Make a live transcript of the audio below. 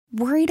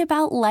Worried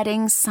about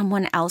letting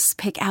someone else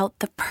pick out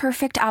the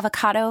perfect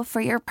avocado for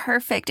your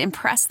perfect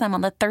impress them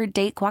on the third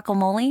date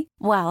guacamole?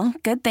 Well,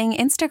 good thing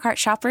Instacart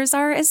shoppers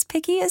are as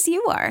picky as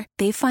you are.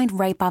 They find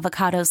ripe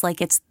avocados like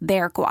it's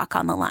their guac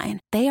on the line.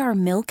 They are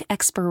milk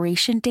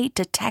expiration date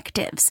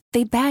detectives.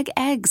 They bag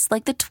eggs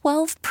like the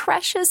 12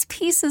 precious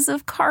pieces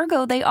of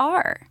cargo they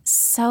are.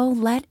 So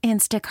let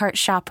Instacart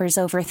shoppers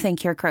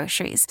overthink your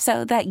groceries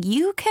so that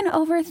you can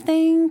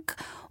overthink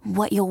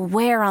what you'll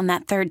wear on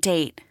that third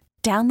date.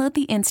 Download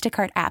the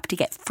Instacart app to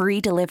get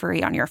free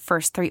delivery on your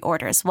first 3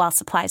 orders while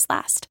supplies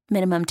last.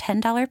 Minimum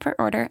 $10 per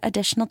order.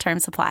 Additional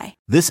terms apply.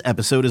 This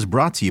episode is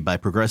brought to you by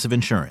Progressive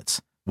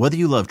Insurance. Whether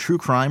you love true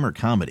crime or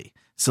comedy,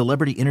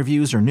 celebrity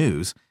interviews or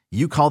news,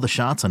 you call the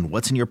shots on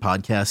what's in your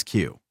podcast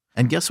queue.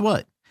 And guess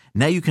what?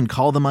 Now you can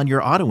call them on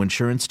your auto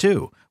insurance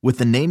too with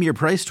the Name Your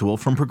Price tool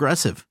from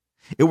Progressive.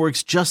 It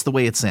works just the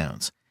way it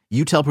sounds.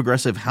 You tell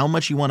Progressive how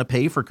much you want to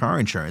pay for car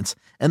insurance,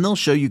 and they'll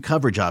show you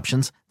coverage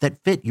options that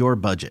fit your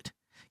budget.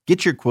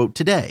 Get your quote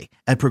today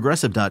at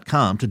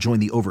Progressive.com to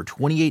join the over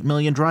 28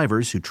 million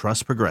drivers who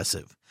trust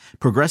Progressive.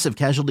 Progressive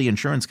Casualty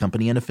Insurance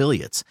Company and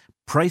Affiliates.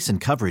 Price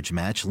and coverage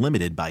match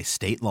limited by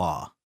state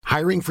law.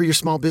 Hiring for your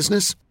small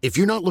business? If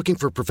you're not looking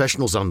for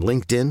professionals on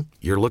LinkedIn,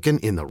 you're looking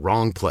in the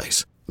wrong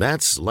place.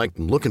 That's like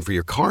looking for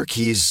your car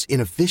keys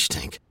in a fish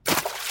tank.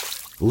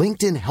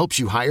 LinkedIn helps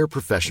you hire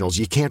professionals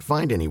you can't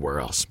find anywhere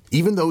else,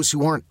 even those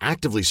who aren't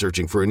actively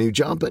searching for a new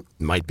job but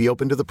might be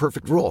open to the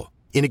perfect role.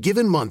 In a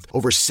given month,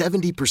 over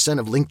 70%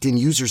 of LinkedIn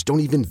users don't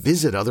even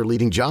visit other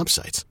leading job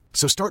sites.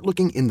 So start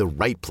looking in the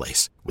right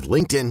place. With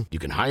LinkedIn, you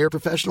can hire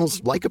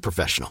professionals like a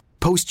professional.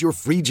 Post your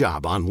free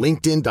job on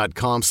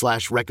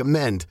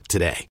linkedin.com/recommend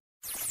today.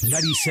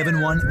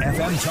 97.1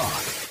 FM Talk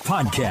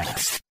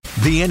Podcast.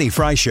 The Annie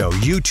Fry Show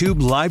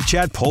YouTube live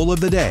chat poll of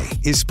the day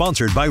is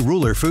sponsored by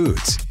Ruler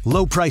Foods.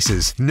 Low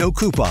prices, no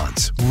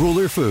coupons.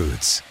 Ruler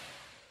Foods.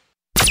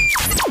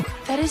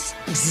 That is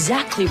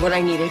exactly what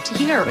I needed to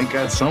hear. Thank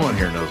God someone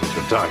here knows what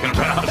they're talking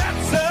about.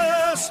 That's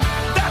us.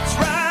 That's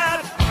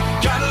right.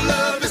 Gotta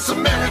love this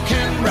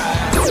American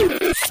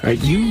ride. All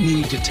right, you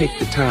need to take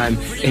the time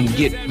and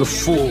get the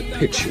full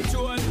picture.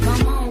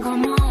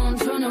 Come on,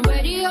 turn the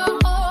radio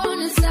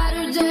on. It's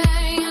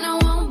Saturday and I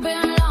won't be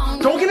long.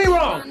 Don't get me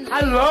wrong.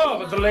 I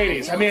love the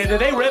ladies. I mean,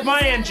 they rev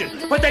my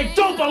engine, but they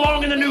don't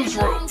belong in the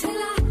newsroom.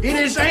 It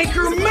is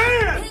Anchor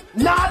Man,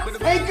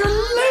 not Anchor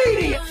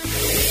Lady.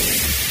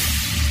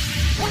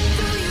 What do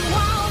you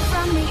want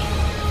from me?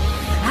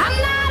 I'm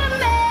not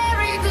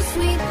America's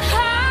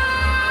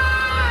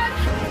sweetheart.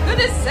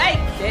 Goodness sake,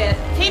 kid.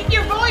 Keep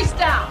your voice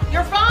down.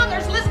 Your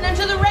father's listening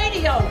to the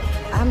radio.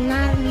 I'm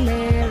not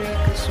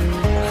America's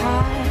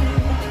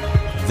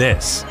sweetheart.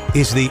 This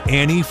is the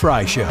Annie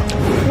Fry Show.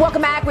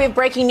 Welcome back. We have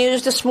breaking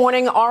news this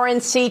morning.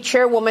 RNC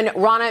Chairwoman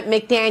Ronna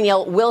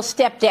McDaniel will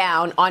step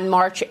down on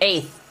March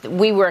 8th.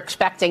 We were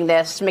expecting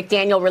this.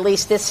 McDaniel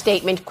released this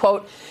statement,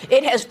 quote,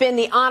 "It has been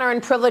the honor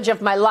and privilege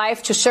of my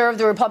life to serve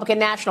the Republican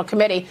National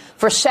Committee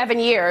for 7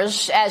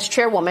 years as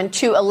chairwoman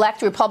to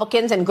elect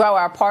Republicans and grow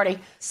our party."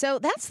 So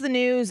that's the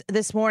news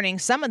this morning.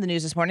 Some of the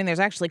news this morning.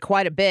 There's actually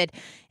quite a bit.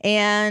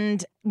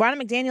 And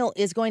Ronna McDaniel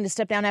is going to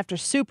step down after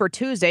Super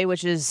Tuesday,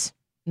 which is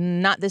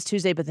not this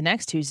Tuesday, but the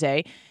next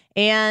Tuesday.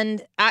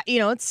 And,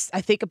 it's,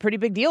 I think, a pretty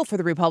big deal for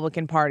the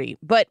Republican Party.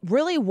 But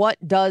really, what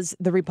does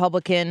the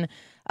Republican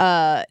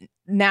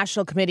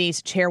National Committee's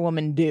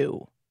chairwoman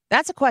do?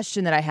 That's a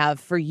question that I have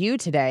for you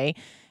today.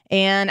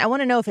 And I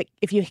want to know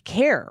if you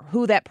care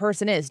who that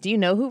person is. Do you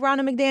know who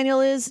Ronna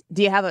McDaniel is?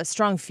 Do you have a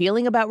strong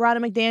feeling about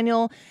Ronna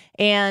McDaniel?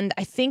 And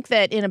I think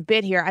that in a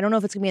bit here, I don't know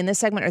if it's going to be in this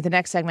segment or the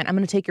next segment, I'm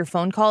going to take your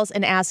phone calls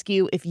and ask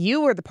you, if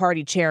you were the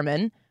party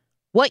chairman,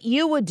 what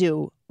you would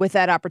do with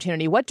that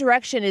opportunity. What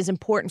direction is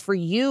important for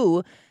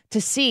you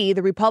to see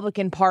the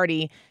Republican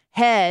Party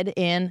head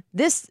in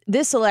this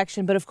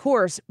election? But of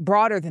course,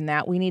 broader than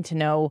that, we need to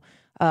know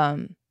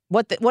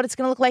what it's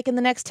going to look like in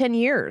the next 10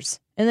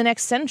 years, in the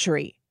next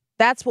century.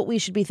 That's what we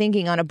should be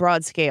thinking on a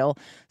broad scale.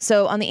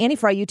 So on the Annie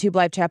Fry YouTube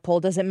live chat poll,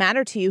 does it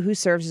matter to you who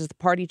serves as the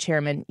party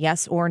chairman,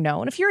 yes or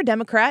no? And if you're a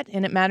Democrat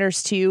and it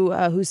matters to you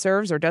who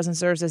serves or doesn't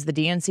serve as the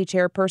DNC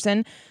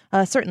chairperson,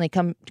 certainly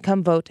come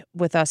vote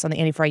with us on the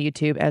Annie Fry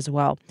YouTube as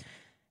well.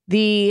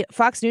 The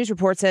Fox News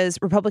report says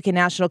Republican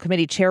National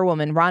Committee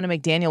Chairwoman Ronna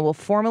McDaniel will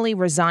formally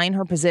resign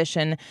her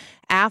position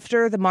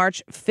after the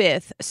March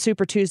 5th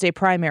Super Tuesday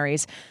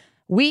primaries,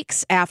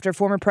 weeks after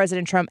former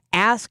President Trump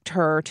asked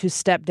her to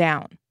step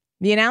down.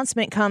 The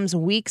announcement comes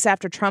weeks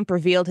after Trump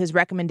revealed his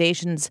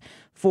recommendations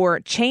for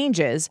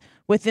changes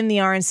within the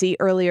RNC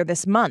earlier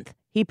this month.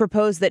 He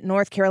proposed that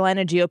North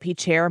Carolina GOP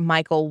Chair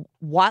Michael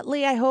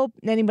Whatley, I hope.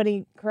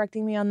 Anybody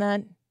correcting me on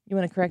that? You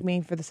want to correct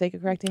me for the sake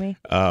of correcting me?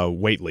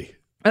 Waitley.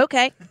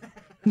 Okay.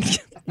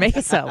 Make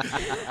it so.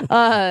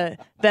 That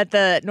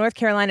the North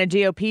Carolina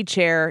GOP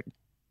chair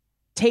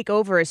take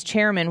over as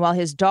chairman while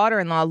his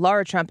daughter-in-law,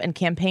 Laura Trump, and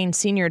campaign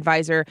senior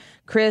advisor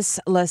Chris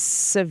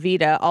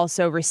LaCivita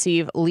also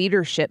receive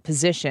leadership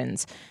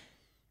positions.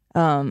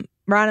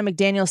 Ronna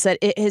McDaniel said,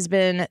 "It has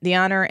been the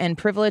honor and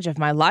privilege of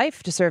my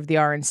life to serve the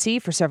RNC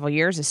for several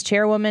years as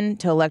chairwoman,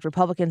 to elect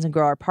Republicans and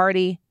grow our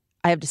party.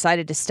 I have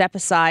decided to step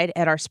aside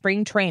at our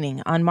spring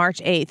training on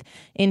March 8th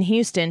in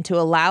Houston to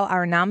allow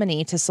our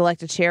nominee to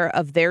select a chair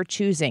of their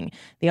choosing.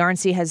 The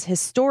RNC has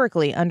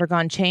historically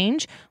undergone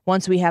change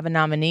once we have a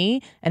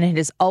nominee, and it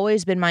has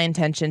always been my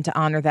intention to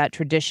honor that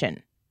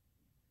tradition."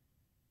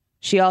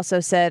 She also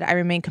said, "I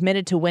remain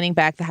committed to winning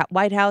back the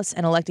White House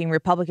and electing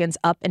Republicans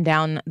up and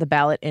down the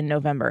ballot in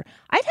November."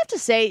 I'd have to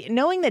say,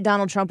 knowing that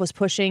Donald Trump was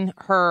pushing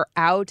her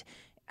out,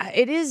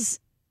 it is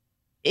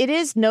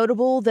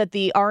notable that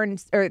the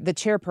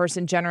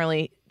chairperson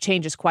generally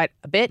changes quite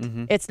a bit.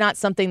 Mm-hmm. It's not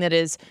something that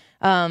is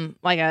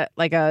like a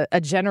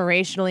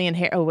generationally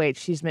inherent. Oh wait,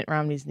 she's Mitt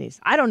Romney's niece.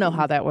 I don't know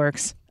how that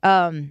works.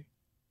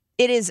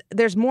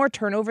 There's more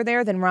turnover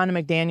there than Ronna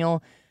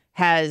McDaniel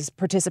has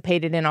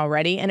participated in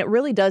already, and it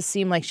really does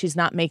seem like she's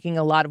not making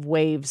a lot of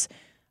waves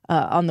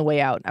on the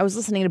way out. I was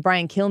listening to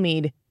Brian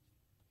Kilmeade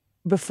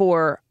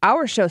before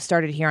our show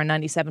started here on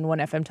 97.1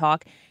 FM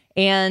Talk,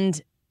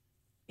 and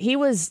he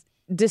was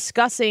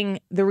discussing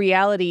the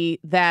reality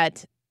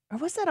that, or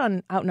was that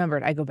on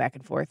Outnumbered? I go back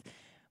and forth.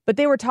 But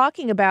they were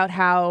talking about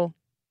how,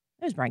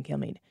 it was Brian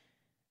Kilmeade,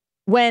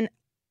 when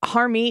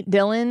Harmeet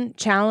Dillon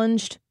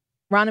challenged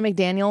Ronna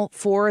McDaniel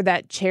for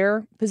that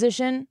chair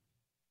position,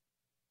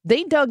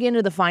 they dug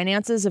into the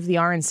finances of the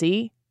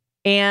RNC,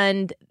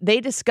 and they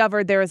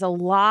discovered there is a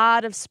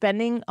lot of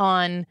spending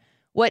on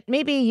what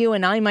maybe you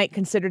and I might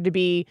consider to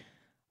be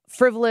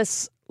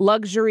frivolous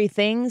luxury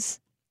things,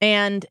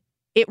 and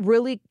it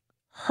really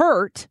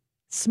hurt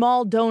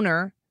small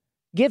donor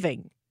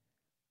giving.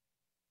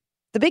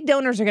 The big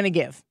donors are going to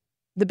give.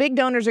 The big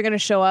donors are going to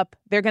show up.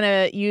 They're going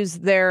to use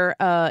their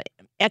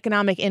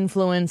economic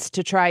influence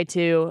to try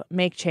to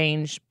make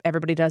change.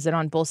 Everybody does it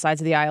on both sides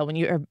of the aisle.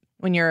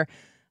 When you're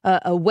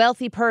a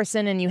wealthy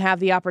person and you have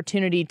the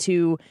opportunity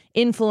to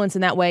influence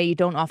in that way, you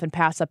don't often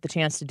pass up the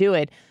chance to do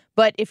it.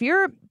 But if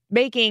you're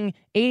making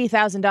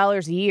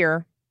 $80,000 a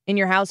year in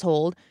your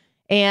household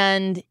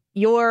and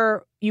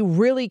you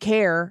really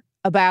care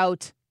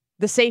about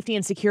the safety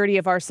and security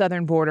of our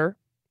southern border,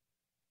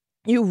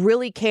 you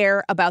really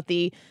care about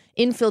the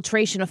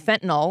infiltration of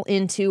fentanyl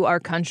into our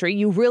country,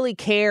 you really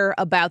care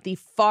about the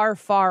far,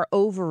 far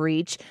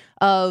overreach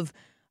of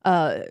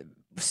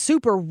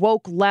super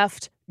woke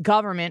left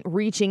government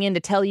reaching in to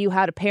tell you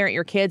how to parent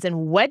your kids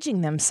and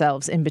wedging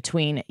themselves in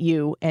between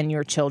you and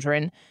your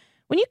children.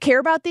 When you care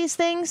about these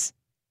things,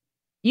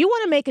 you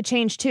want to make a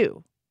change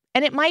too.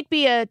 And it might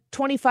be a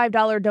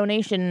 $25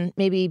 donation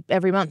maybe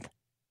every month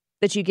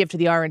that you give to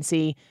the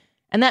RNC.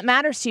 And that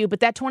matters to you, but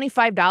that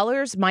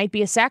 $25 might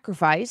be a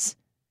sacrifice.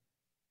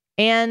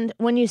 And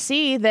when you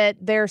see that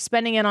they're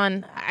spending it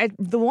on,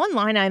 the one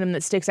line item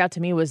that sticks out to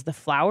me was the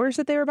flowers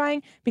that they were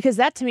buying, because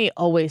that to me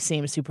always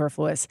seems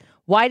superfluous.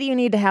 Why do you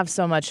need to have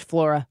so much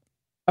flora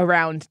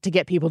around to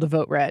get people to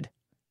vote red?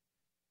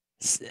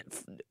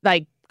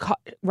 Like,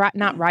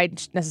 not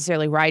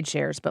necessarily ride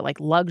shares, but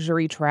like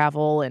luxury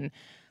travel and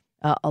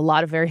a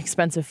lot of very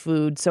expensive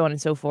food, so on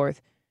and so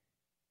forth.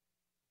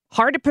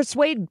 Hard to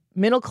persuade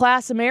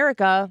middle-class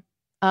America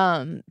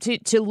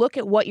to look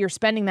at what you're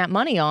spending that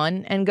money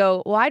on and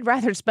go, well, I'd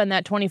rather spend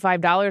that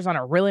 $25 on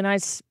a really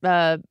nice,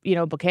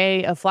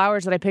 bouquet of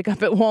flowers that I pick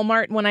up at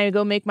Walmart when I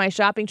go make my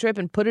shopping trip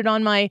and put it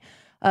on my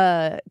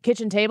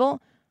kitchen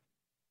table.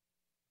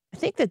 I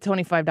think that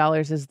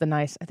 $25 is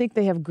I think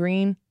they have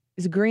green.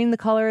 Is green the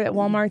color at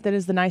Walmart that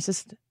is the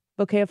nicest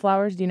bouquet of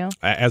flowers? Do you know?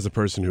 As a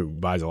person who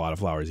buys a lot of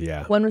flowers,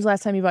 yeah. When was the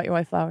last time you bought your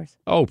wife flowers?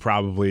 Oh,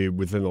 probably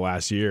within the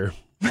last year.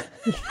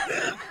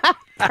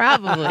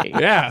 Probably.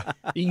 Yeah.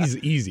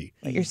 Easy.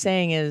 What you're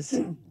saying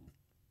is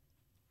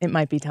it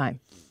might be time.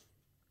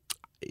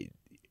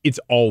 It's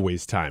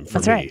always time for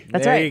That's me. Right.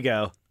 That's there right. There you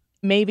go.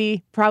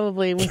 Maybe,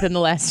 probably within the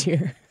last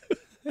year.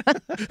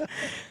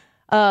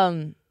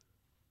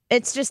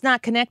 It's just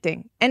not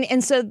connecting.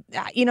 And so,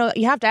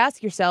 you have to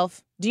ask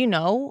yourself, do you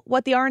know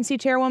what the RNC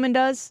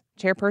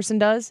chairperson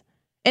does?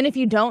 And if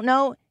you don't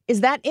know,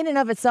 is that in and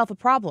of itself a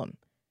problem?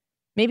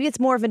 Maybe it's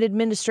more of an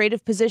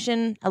administrative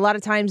position. A lot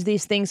of times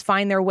these things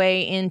find their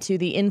way into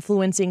the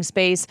influencing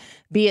space,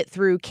 be it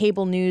through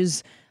cable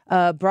news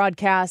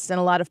broadcasts and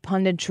a lot of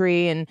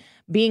punditry and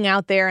being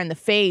out there in the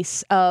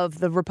face of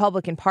the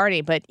Republican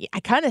Party. But I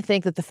kind of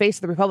think that the face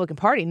of the Republican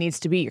Party needs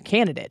to be your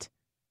candidate.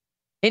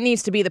 It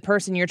needs to be the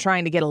person you're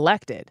trying to get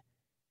elected.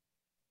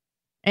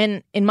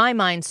 And in my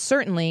mind,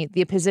 certainly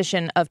the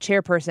position of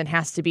chairperson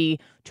has to be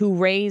to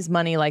raise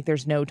money like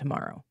there's no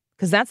tomorrow,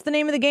 because that's the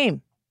name of the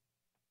game.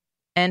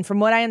 And from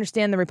what I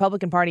understand, the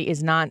Republican Party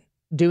is not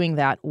doing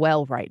that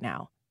well right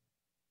now.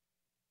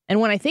 And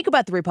when I think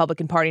about the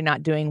Republican Party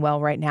not doing well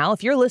right now,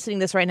 if you're listening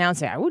to this right now and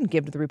say, I wouldn't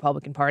give to the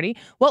Republican Party,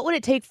 what would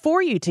it take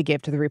for you to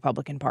give to the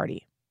Republican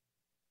Party?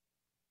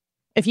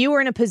 If you were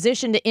in a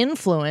position to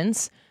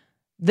influence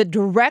the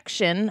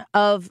direction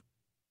of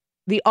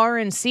the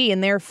RNC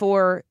and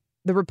therefore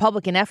the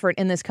Republican effort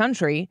in this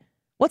country,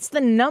 what's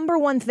the number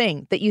one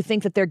thing that you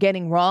think that they're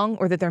getting wrong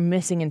or that they're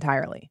missing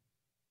entirely?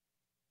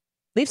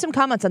 Leave some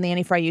comments on the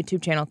Annie Fry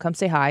YouTube channel. Come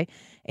say hi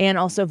and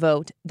also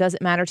vote. Does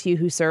it matter to you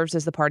who serves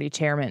as the party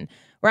chairman?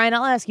 Ryan,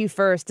 I'll ask you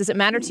first. Does it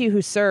matter to you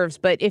who serves?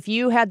 But if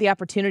you had the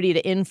opportunity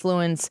to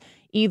influence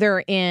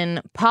either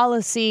in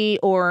policy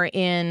or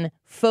in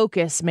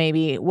focus,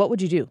 maybe, what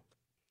would you do?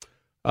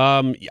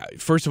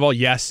 First of all,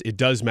 yes, it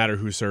does matter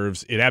who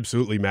serves. It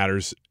absolutely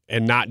matters,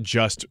 and not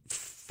just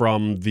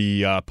from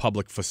the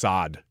public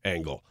facade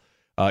angle.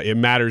 It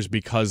matters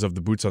because of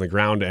the boots on the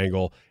ground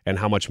angle and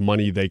how much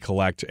money they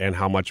collect and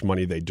how much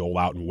money they dole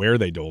out and where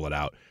they dole it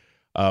out.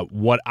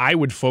 What I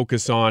would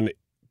focus on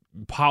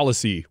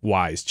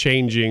policy-wise,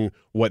 changing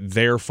what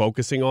they're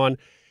focusing on,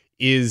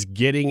 is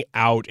getting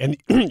out. And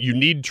you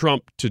need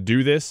Trump to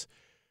do this,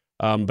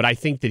 but I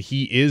think that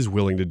he is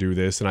willing to do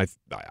this, and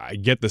I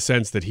get the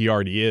sense that he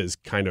already is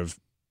kind of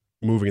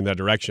moving in that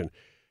direction.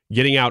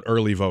 Getting out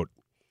early vote.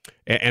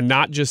 And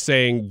not just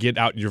saying get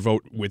out your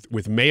vote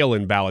with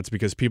mail-in ballots,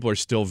 because people are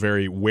still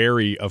very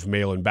wary of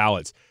mail-in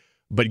ballots,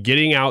 but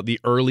getting out the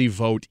early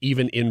vote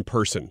even in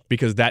person,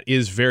 because that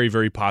is very,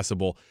 very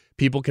possible.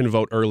 People can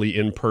vote early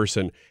in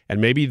person, and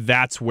maybe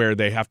that's where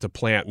they have to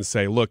plant and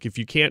say, look, if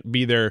you can't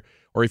be there,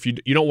 or if you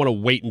don't want to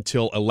wait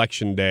until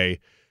Election Day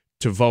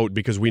to vote,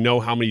 because we know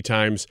how many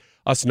times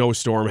a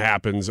snowstorm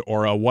happens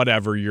or a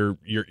whatever, your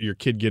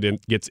kid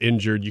gets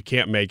injured, you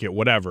can't make it,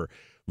 whatever.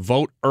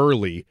 Vote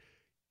early.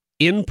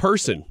 In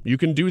person, you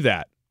can do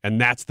that,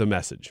 and that's the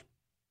message.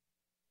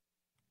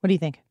 What do you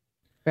think,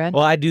 Brad?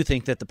 Well, I do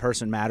think that the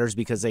person matters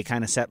because they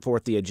kind of set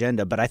forth the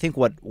agenda. But I think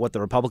what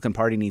the Republican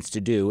Party needs to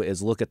do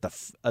is look at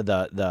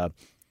the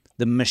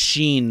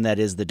machine that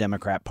is the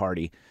Democrat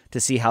Party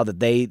to see how that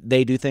they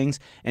do things.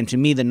 And to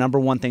me, the number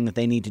one thing that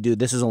they need to do,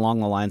 this is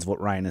along the lines of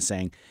what Ryan is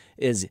saying,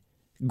 is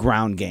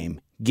ground game,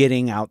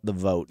 getting out the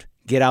vote.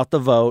 Get out the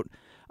vote.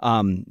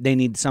 They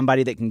need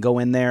somebody that can go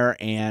in there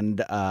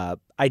and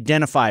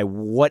identify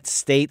what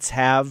states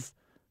have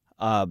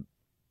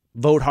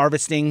vote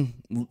harvesting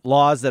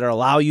laws that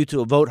allow you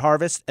to vote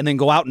harvest, and then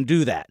go out and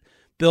do that.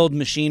 Build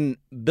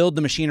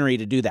the machinery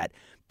to do that.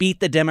 Beat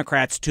the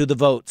Democrats to the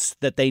votes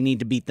that they need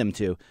to beat them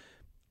to.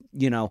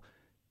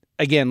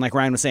 Again, like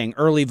Ryan was saying,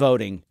 early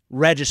voting,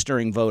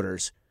 registering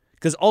voters.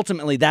 Because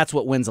ultimately, that's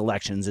what wins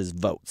elections is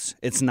votes.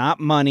 It's not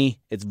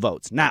money, it's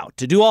votes. Now,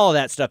 to do all of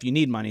that stuff, you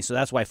need money, so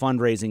that's why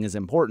fundraising is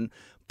important.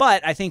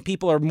 But I think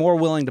people are more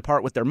willing to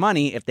part with their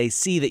money if they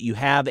see that you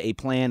have a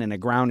plan and a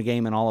ground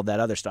game and all of that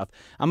other stuff.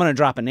 I'm going to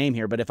drop a name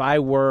here, but if I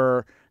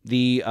were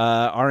the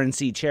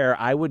RNC chair,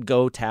 I would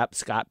go tap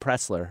Scott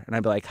Pressler, and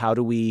I'd be like, how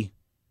do we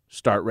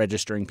start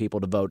registering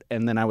people to vote?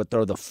 And then I would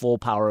throw the full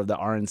power of the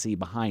RNC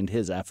behind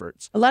his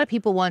efforts. A lot of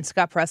people want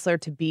Scott Pressler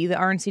to be the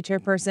RNC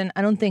chairperson.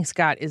 I don't think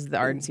Scott is the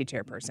RNC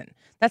chairperson.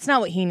 That's not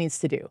what he needs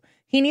to do.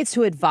 He needs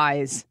to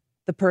advise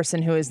the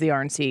person who is the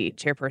RNC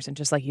chairperson,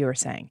 just like you were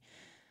saying.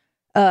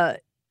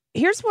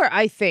 Here's where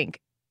I think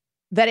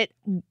that it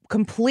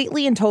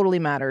completely and totally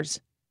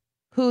matters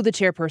who the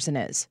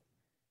chairperson is.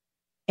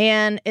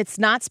 And it's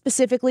not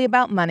specifically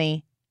about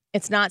money.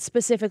 It's not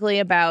specifically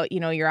about,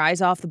 your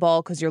eyes off the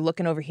ball because you're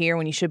looking over here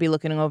when you should be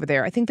looking over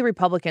there. I think the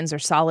Republicans are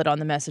solid on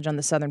the message on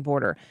the southern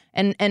border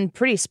and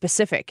pretty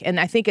specific. And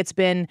I think it's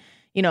been,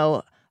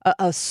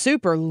 a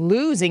super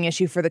losing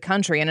issue for the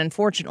country and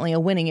unfortunately a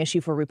winning issue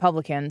for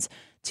Republicans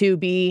to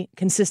be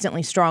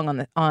consistently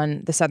strong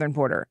on the southern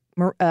border.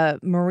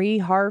 Marie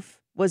Harf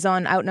was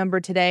on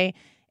Outnumbered today,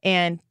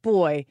 and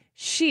boy,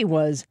 she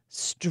was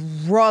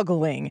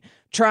struggling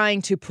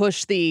trying to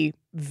push the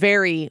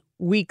very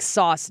weak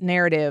sauce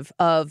narrative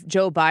of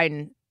Joe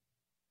Biden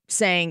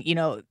saying,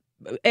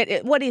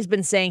 what he's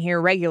been saying here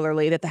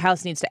regularly, that the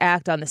House needs to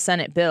act on the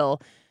Senate bill.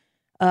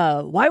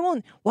 Why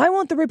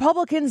won't the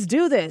Republicans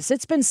do this?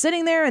 It's been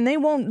sitting there and they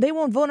won't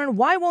vote on it.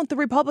 Why won't the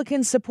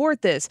Republicans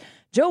support this?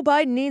 Joe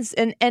Biden needs,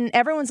 and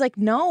everyone's like,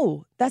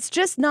 no, that's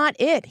just not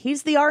it.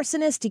 He's the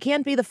arsonist. He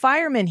can't be the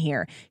fireman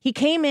here. He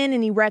came in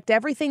and he wrecked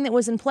everything that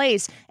was in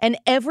place. And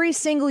every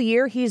single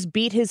year he's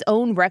beat his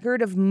own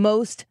record of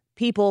most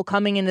people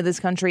coming into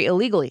this country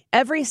illegally.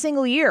 Every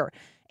single year.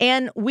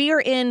 And we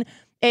are in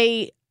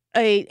a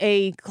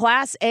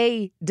Class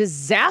A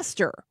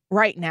disaster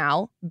right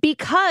now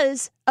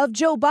because of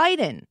Joe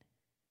Biden.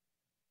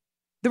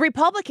 The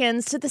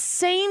Republicans, to the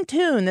same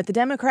tune that the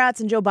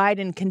Democrats and Joe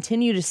Biden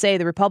continue to say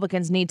the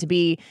Republicans need to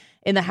be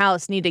in the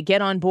House, need to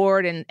get on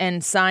board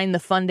and sign the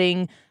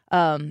funding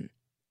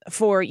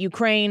for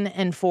Ukraine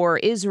and for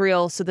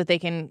Israel so that they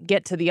can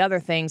get to the other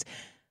things.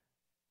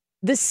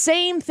 The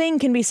same thing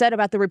can be said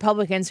about the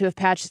Republicans who have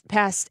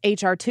passed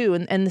H.R. 2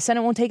 and the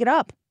Senate won't take it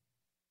up.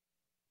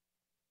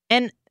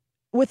 And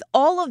with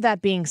all of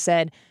that being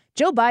said,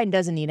 Joe Biden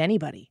doesn't need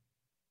anybody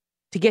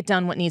to get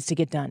done what needs to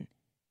get done.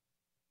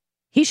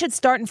 He should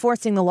start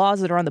enforcing the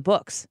laws that are on the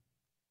books.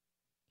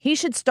 He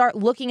should start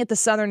looking at the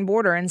southern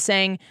border and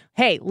saying,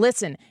 hey,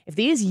 listen, if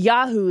these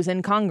yahoos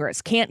in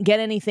Congress can't get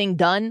anything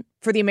done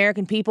for the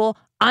American people,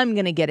 I'm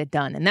going to get it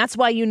done. And that's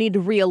why you need to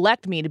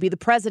reelect me to be the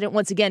president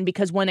once again,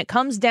 because when it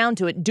comes down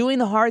to it, doing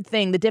the hard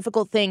thing, the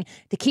difficult thing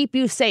to keep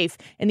you safe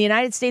in the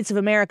United States of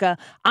America,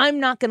 I'm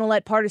not going to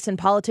let partisan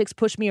politics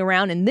push me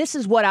around. And this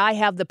is what I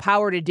have the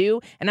power to do.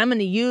 And I'm going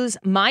to use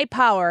my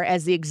power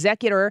as the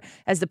executor,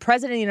 as the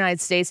president of the United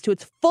States to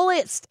its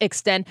fullest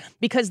extent,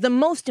 because the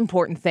most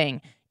important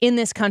thing in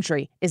this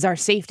country is our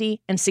safety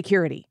and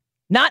security.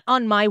 Not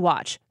on my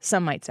watch,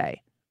 some might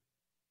say.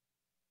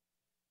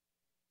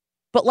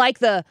 But like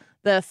the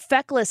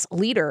feckless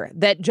leader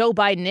that Joe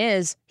Biden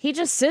is, he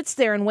just sits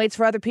there and waits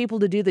for other people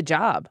to do the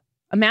job.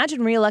 Imagine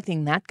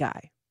reelecting that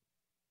guy.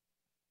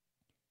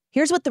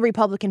 Here's what the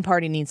Republican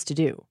Party needs to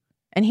do.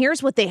 And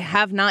here's what they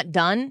have not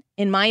done,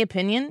 in my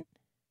opinion,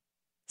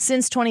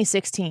 since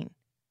 2016.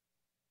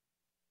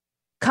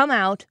 Come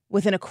out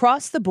with an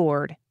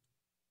across-the-board,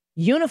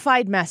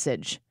 unified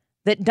message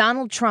that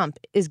Donald Trump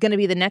is going to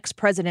be the next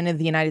president of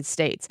the United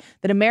States,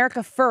 that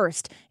America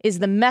First is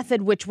the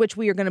method which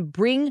we are going to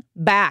bring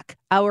back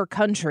our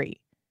country,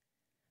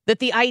 that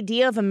the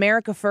idea of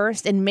America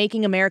First and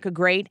making America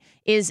great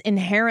is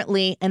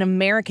inherently an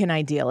American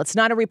ideal. It's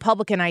not a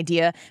Republican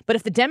idea, but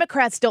if the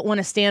Democrats don't want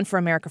to stand for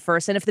America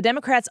First, and if the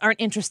Democrats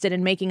aren't interested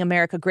in making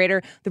America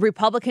greater, the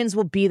Republicans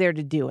will be there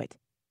to do it.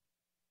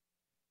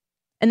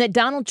 And that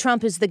Donald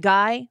Trump is the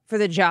guy for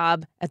the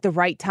job at the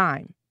right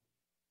time.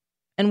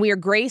 And we are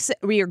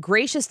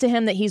gracious to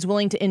him that he's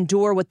willing to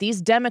endure what these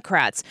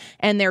Democrats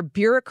and their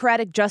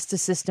bureaucratic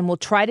justice system will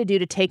try to do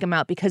to take him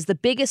out, because the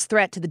biggest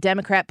threat to the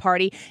Democrat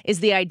Party is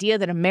the idea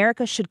that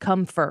America should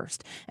come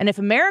first. And if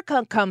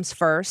America comes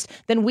first,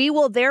 then we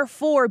will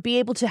therefore be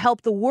able to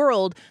help the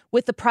world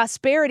with the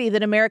prosperity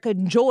that America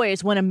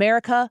enjoys when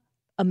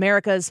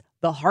America's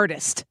the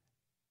hardest.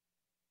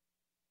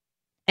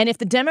 And if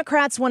the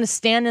Democrats want to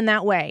stand in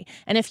that way,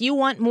 and if you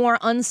want more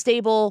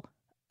unstable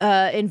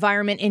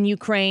environment in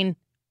Ukraine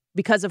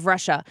because of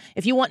Russia,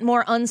 if you want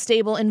more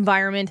unstable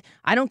environment,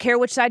 I don't care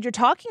which side you're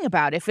talking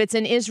about. If it's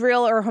in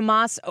Israel or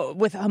Hamas,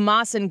 with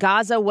Hamas in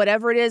Gaza,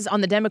 whatever it is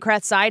on the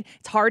Democrat side,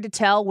 it's hard to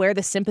tell where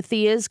the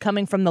sympathy is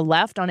coming from the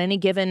left on any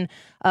given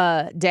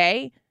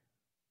day.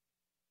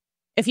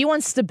 If you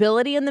want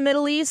stability in the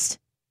Middle East,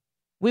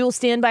 we will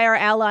stand by our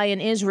ally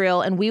in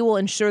Israel, and we will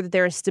ensure that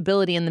there is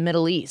stability in the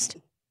Middle East.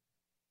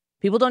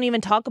 People don't even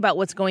talk about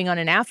what's going on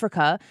in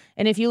Africa.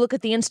 And if you look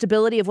at the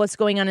instability of what's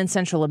going on in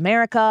Central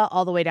America,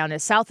 all the way down to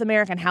South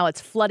America, and how it's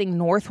flooding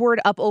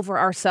northward up over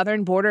our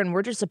southern border, and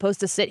we're just supposed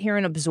to sit here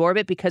and absorb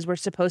it because we're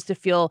supposed to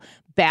feel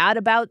bad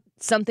about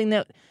something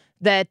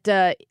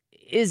that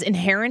is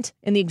inherent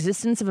in the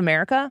existence of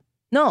America.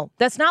 No,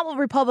 that's not what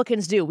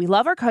Republicans do. We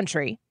love our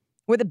country.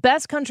 We're the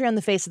best country on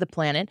the face of the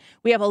planet.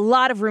 We have a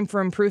lot of room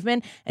for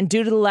improvement, and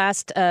due to the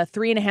last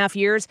 3.5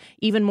 years,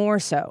 even more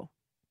so.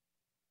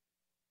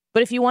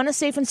 But if you want a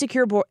safe and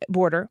secure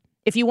border,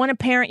 if you want to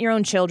parent your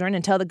own children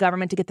and tell the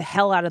government to get the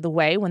hell out of the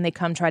way when they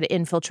come try to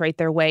infiltrate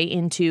their way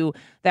into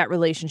that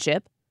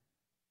relationship,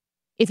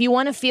 if you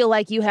want to feel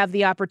like you have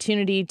the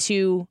opportunity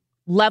to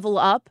level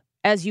up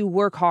as you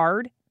work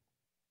hard,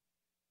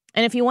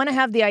 and if you want to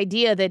have the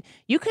idea that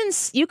you can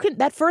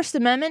that First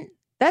Amendment,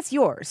 that's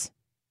yours.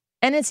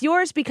 And it's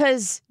yours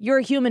because you're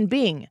a human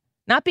being.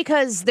 Not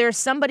because there's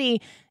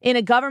somebody in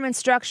a government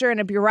structure, in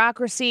a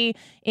bureaucracy,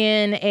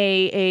 in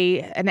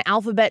an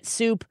alphabet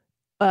soup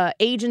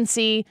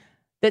agency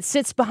that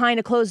sits behind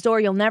a closed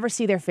door. You'll never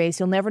see their face.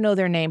 You'll never know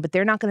their name. But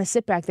they're not going to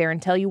sit back there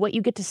and tell you what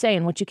you get to say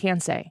and what you can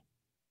say.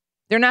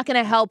 They're not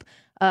going to help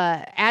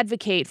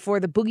advocate for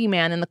the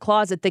boogeyman in the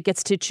closet that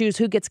gets to choose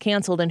who gets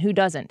canceled and who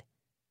doesn't.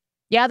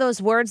 Yeah,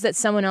 those words that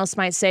someone else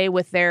might say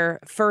with their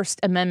First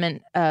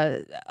Amendment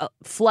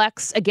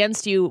flex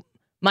against you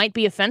might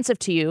be offensive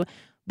to you.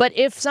 But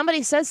if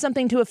somebody says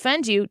something to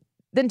offend you,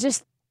 then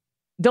just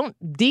don't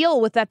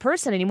deal with that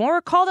person anymore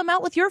or call them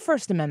out with your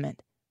First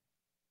Amendment.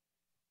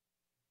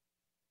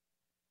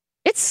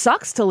 It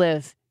sucks to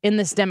live in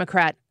this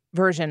Democrat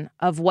version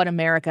of what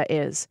America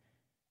is.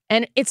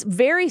 And it's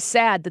very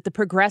sad that the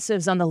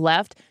progressives on the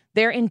left,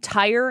 their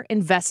entire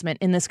investment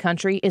in this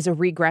country is a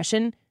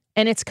regression.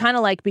 And it's kind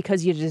of like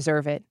because you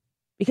deserve it.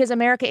 Because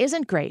America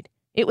isn't great.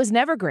 It was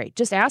never great.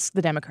 Just ask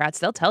the Democrats.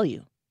 They'll tell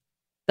you.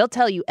 They'll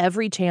tell you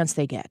every chance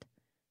they get.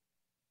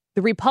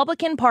 The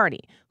Republican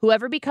Party,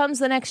 whoever becomes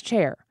the next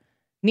chair,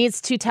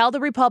 needs to tell the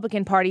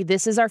Republican Party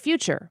this is our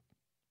future.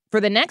 For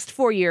the next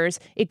 4 years,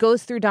 it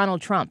goes through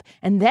Donald Trump.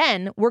 And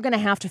then we're going to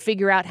have to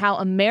figure out how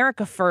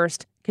America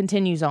First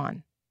continues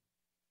on.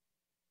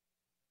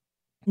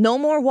 No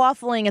more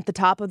waffling at the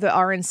top of the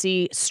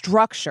RNC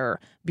structure,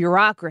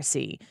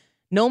 bureaucracy.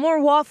 No more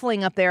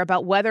waffling up there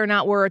about whether or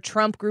not we're a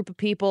Trump group of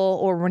people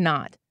or we're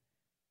not.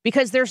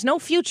 Because there's no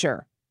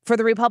future for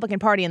the Republican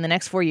Party in the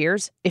next 4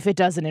 years if it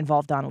doesn't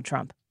involve Donald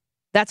Trump.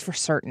 That's for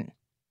certain.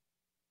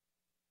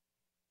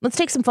 Let's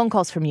take some phone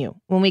calls from you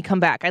when we come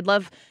back. I'd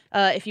love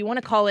if you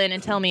want to call in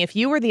and tell me if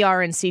you were the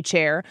RNC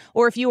chair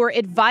or if you were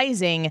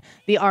advising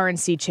the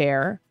RNC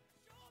chair,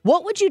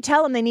 what would you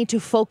tell them they need to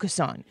focus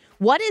on?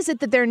 What is it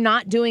that they're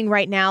not doing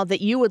right now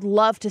that you would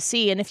love to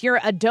see? And if you're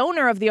a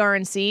donor of the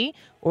RNC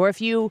or if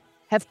you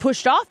have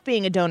pushed off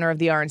being a donor of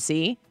the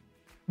RNC.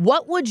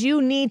 What would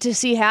you need to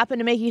see happen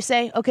to make you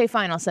say, okay,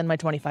 fine, I'll send my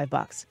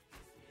 $25?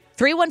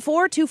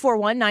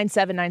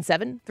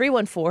 314-241-9797.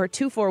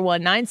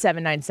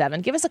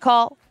 314-241-9797. Give us a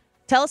call.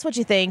 Tell us what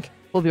you think.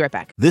 We'll be right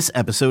back. This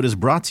episode is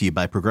brought to you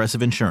by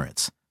Progressive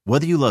Insurance.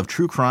 Whether you love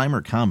true crime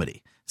or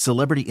comedy,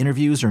 celebrity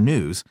interviews or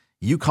news,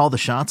 you call the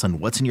shots on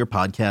what's in your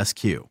podcast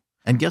queue.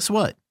 And guess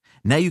what?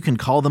 Now you can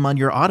call them on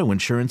your auto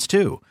insurance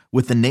too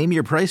with the Name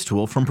Your Price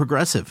tool from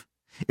Progressive.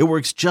 It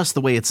works just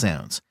the way it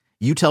sounds.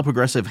 You tell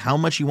Progressive how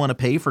much you want to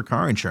pay for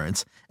car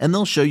insurance, and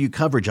they'll show you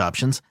coverage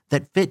options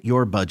that fit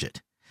your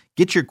budget.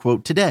 Get your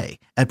quote today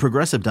at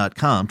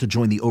Progressive.com to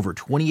join the over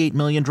 28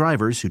 million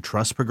drivers who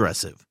trust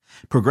Progressive.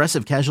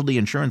 Progressive Casualty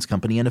Insurance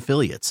Company and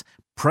Affiliates.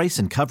 Price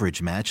and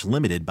coverage match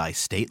limited by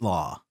state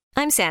law.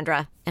 I'm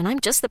Sandra, and I'm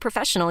just the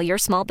professional your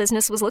small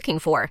business was looking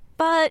for.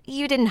 But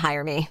you didn't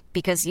hire me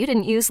because you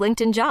didn't use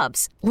LinkedIn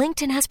Jobs.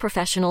 LinkedIn has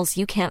professionals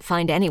you can't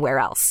find anywhere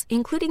else,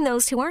 including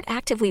those who aren't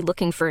actively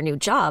looking for a new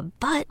job,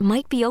 but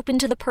might be open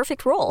to the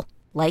perfect role,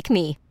 like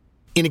me.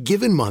 In a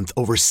given month,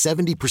 over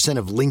 70%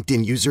 of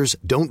LinkedIn users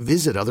don't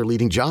visit other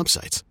leading job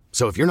sites.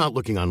 So if you're not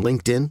looking on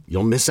LinkedIn,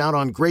 you'll miss out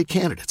on great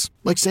candidates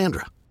like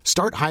Sandra.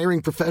 Start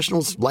hiring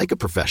professionals like a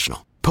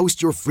professional.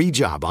 Post your free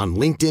job on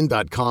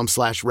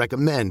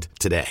linkedin.com/recommend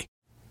today.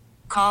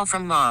 Call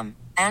from mom.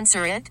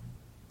 Answer it.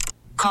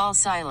 Call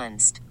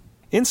silenced.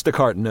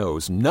 Instacart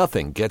knows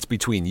nothing gets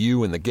between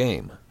you and the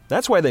game.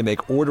 That's why they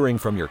make ordering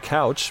from your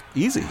couch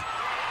easy.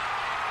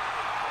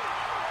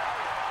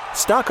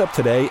 Stock up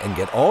today and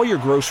get all your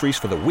groceries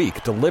for the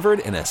week delivered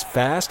in as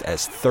fast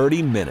as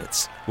 30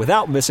 minutes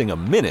without missing a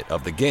minute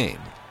of the game.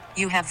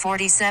 You have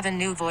 47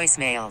 new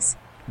voicemails.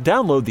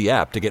 Download the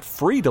app to get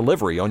free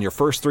delivery on your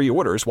first 3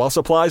 orders while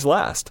supplies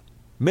last.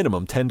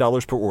 Minimum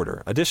 $10 per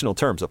order. Additional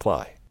terms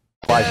apply.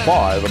 By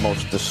far the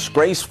most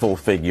disgraceful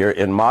figure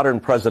in modern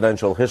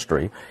presidential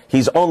history.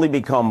 He's only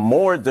become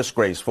more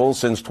disgraceful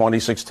since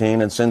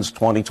 2016 and since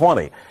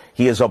 2020.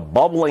 He is a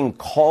bubbling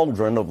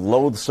cauldron of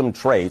loathsome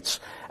traits,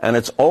 and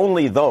it's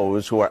only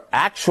those who are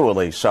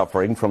actually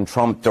suffering from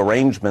Trump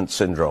derangement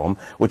syndrome,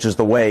 which is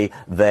the way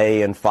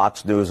they and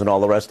Fox News and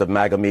all the rest of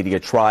MAGA media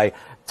try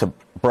to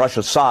brush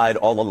aside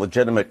all the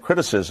legitimate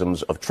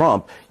criticisms of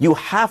Trump. You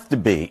have to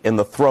be in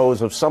the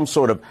throes of some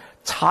sort of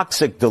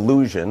toxic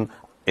delusion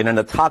in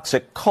a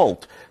toxic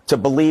cult to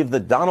believe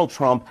that Donald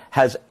Trump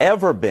has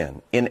ever been,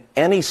 in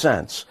any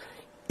sense,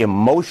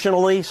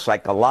 emotionally,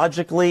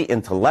 psychologically,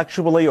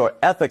 intellectually, or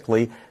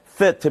ethically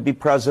fit to be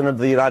president of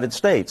the United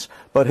States.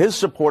 But his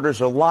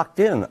supporters are locked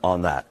in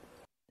on that.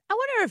 I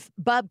wonder if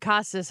Bob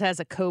Costas has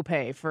a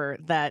copay for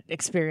that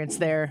experience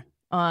there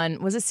on,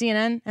 was it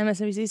CNN?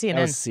 MSNBC? CNN?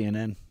 That was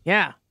CNN.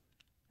 Yeah.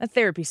 That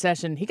therapy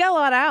session. He got a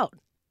lot out.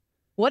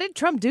 What did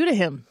Trump do to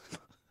him?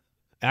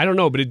 I don't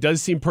know, but it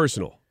does seem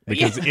personal.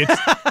 Because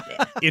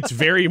it's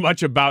very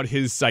much about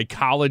his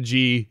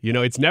psychology. You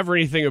know, it's never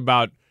anything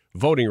about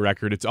voting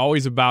record. It's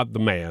always about the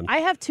man. I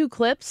have 2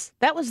 clips.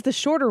 That was the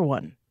shorter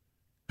one.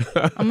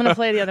 I'm going to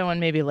play the other one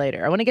maybe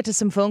later. I want to get to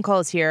some phone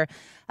calls here.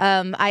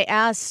 I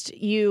asked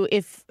you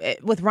if,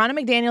 with Ronna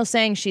McDaniel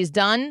saying she's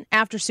done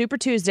after Super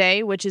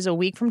Tuesday, which is a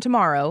week from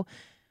tomorrow,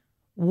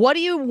 what do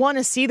you want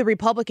to see the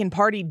Republican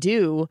Party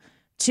do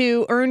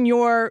to earn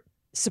your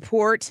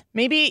support?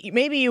 Maybe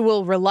you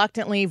will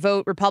reluctantly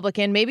vote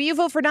Republican. Maybe you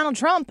vote for Donald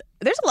Trump.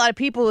 There's a lot of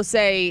people who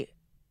say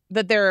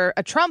that they're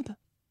a Trump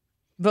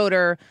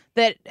voter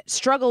that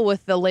struggle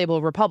with the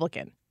label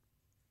Republican.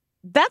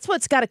 That's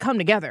what's got to come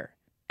together.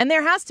 And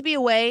there has to be a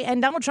way, and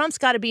Donald Trump's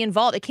got to be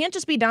involved. It can't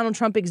just be Donald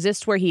Trump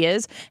exists where he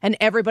is, and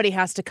everybody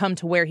has to come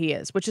to where he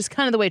is, which is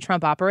kind of the way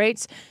Trump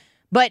operates.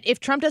 But if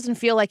Trump doesn't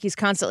feel like he's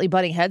constantly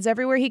butting heads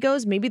everywhere he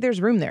goes, maybe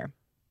there's room there.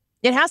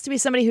 It has to be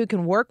somebody who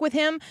can work with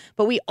him,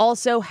 but we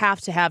also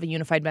have to have a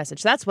unified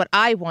message. That's what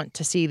I want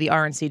to see the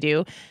RNC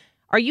do.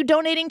 Are you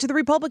donating to the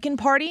Republican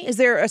Party? Is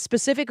there a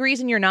specific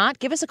reason you're not?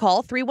 Give us a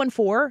call,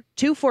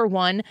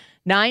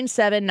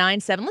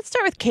 314-241-9797. Let's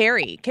start with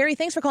Carrie. Carrie,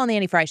 thanks for calling the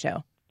Annie Fry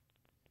Show.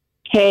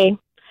 Hey.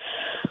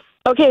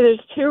 Okay,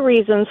 there's 2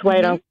 reasons why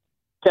I don't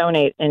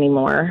donate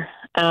anymore.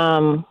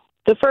 The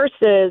first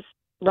is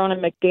Ronna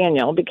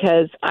McDaniel,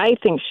 because I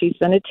think she's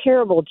done a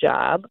terrible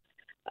job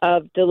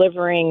of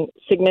delivering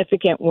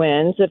significant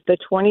wins. If the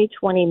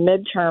 2020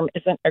 midterm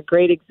isn't a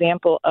great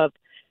example of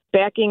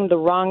backing the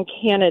wrong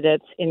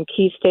candidates in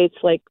key states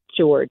like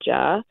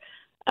Georgia,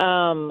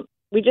 I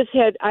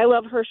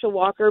love Herschel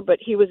Walker, but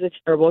he was a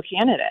terrible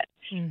candidate,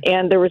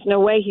 and there was no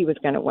way he was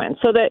going to win.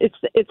 So that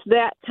it's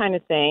that kind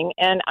of thing,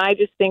 and I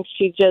just think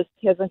she just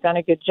hasn't done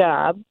a good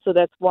job. So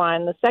that's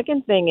one. The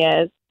second thing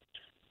is,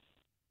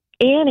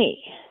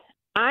 Annie,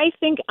 I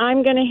think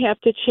I'm going to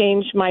have to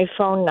change my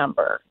phone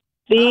number.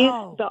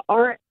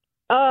 We're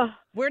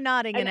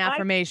nodding in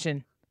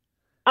affirmation.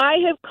 I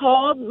have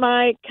called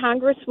my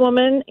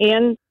Congresswoman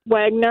Ann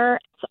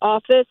Wagner's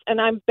office, and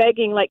I'm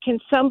begging, can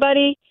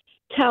somebody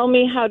tell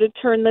me how to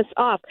turn this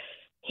off?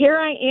 Here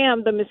I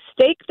am. The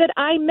mistake that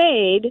I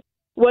made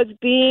was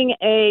being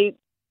a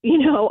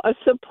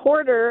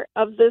supporter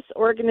of this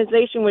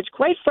organization, which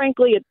quite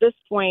frankly at this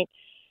point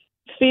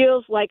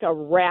feels like a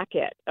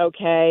racket,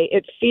 okay?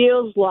 It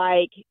feels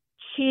like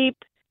cheap,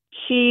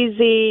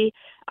 cheesy.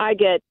 I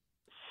get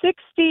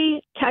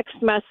 60 text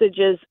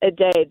messages a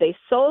day. They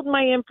sold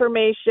my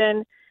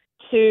information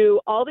to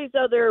all these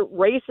other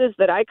races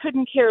that I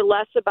couldn't care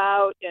less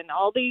about, and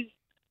all these,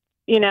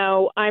 I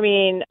know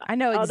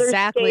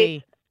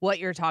exactly what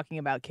you're talking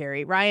about,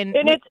 Carrie. Ryan,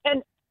 and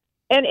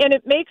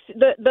it makes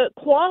the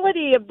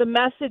quality of the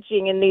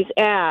messaging in these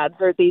ads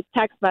or these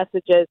text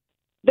messages.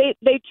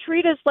 They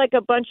treat us like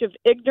a bunch of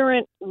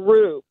ignorant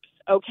rubes.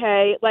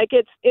 Okay, like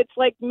it's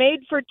like made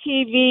for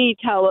TV,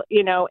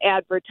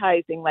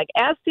 advertising, like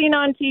as seen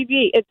on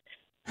TV.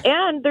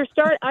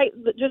 I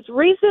just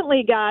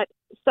recently got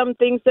some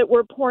things that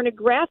were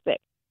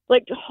pornographic,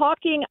 like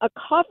hawking a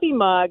coffee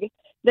mug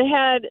that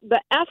had the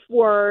F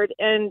word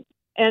and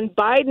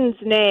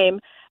Biden's name.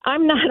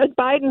 I'm not a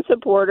Biden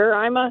supporter.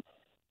 I'm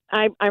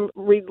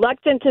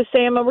reluctant to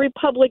say I'm a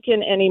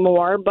Republican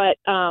anymore, but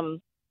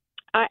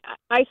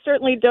I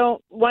certainly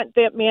don't want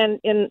that man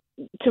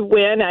to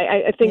win.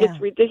 I think it's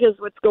ridiculous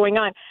what's going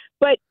on.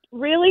 But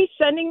really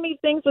sending me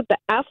things with the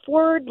F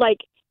word, like,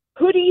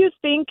 who do you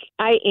think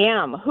I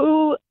am?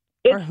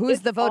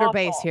 Who's the voter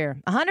base here?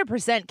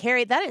 100%.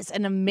 Carrie, that is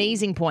an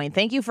amazing point.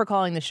 Thank you for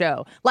calling the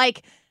show.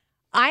 Like,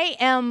 I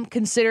am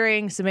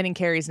considering submitting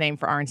Carrie's name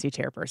for RNC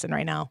chairperson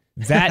right now.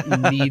 That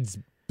needs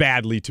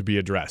badly to be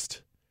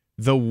addressed.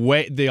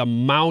 The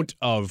amount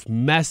of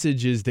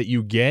messages that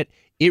you get,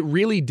 it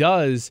really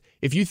does.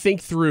 If you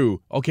think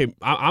through, okay,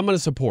 I'm going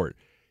to support.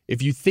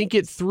 If you think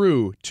it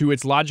through to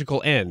its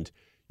logical end,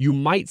 you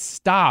might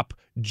stop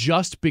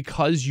just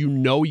because you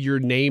know your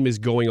name is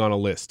going on a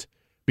list,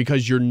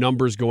 because your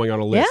number's going on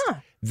a list. Yeah.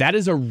 That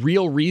is a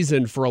real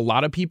reason for a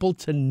lot of people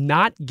to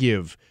not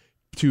give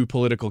to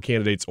political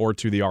candidates or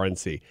to the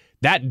RNC.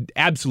 That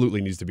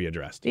absolutely needs to be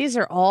addressed. These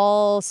are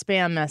all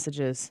spam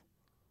messages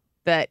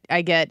that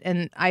I get,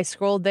 and I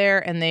scrolled there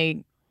and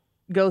they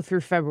go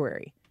through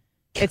February.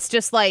 It's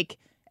just like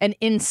an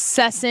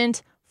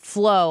incessant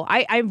flow.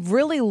 I've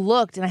really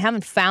looked and I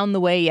haven't found the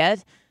way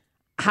yet.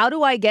 How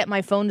do I get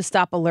my phone to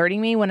stop alerting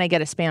me when I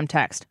get a spam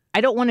text? I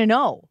don't want to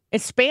know.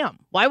 It's spam.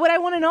 Why would I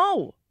want to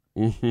know?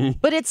 Mm-hmm.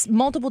 But it's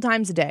multiple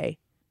times a day.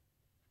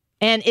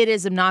 And it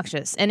is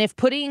obnoxious. And if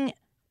putting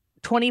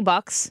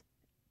 $20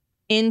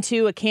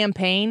 into a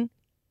campaign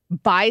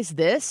buys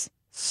this,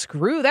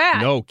 screw that.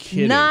 No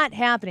kidding. Not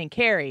happening.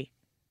 Carrie,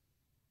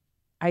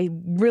 I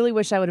really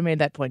wish I would have made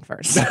that point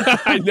first.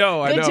 I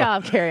know. Good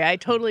job, Carrie. I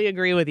totally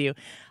agree with you.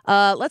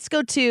 Let's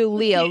go to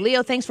Leo.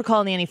 Leo, thanks for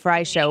calling the Annie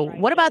Fry Show.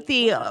 What about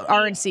the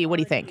RNC? What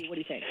do you think?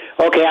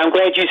 Okay, I'm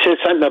glad you said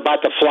something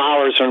about the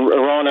flowers and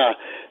Ronna,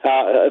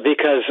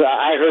 because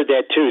I heard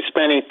that too.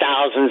 Spending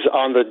thousands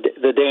on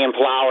the damn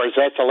flowers,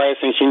 that's the last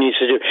thing she needs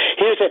to do.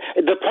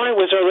 The point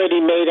was already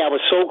made. I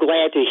was so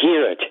glad to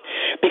hear it,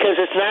 because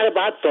it's not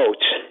about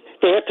votes.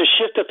 They have to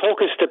shift the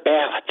focus to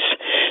ballots.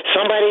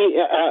 Somebody,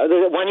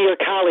 one of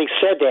your colleagues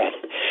said that.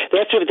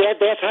 That's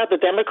how the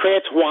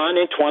Democrats won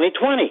in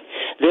 2020.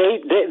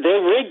 They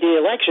rigged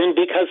the election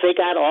because they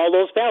got all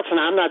those ballots.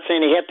 And I'm not saying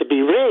they have to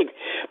be rigged,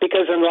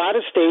 because in a lot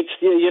of states,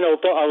 mail-in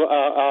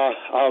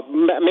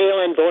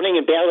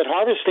voting and ballot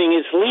harvesting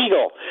is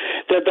legal.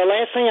 The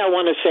last thing I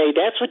want to say,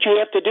 that's what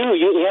you have to do.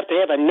 You have to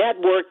have a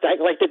network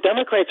like the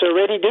Democrats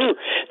already do.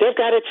 They've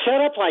got it set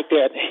up like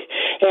that.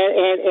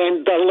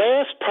 And the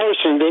last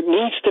person that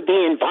needs to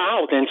be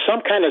involved in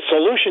some kind of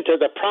solution to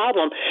the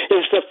problem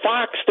is the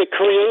fox that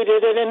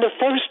created it in the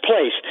first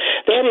place.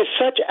 That is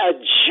such a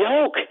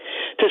joke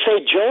to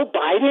say Joe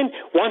Biden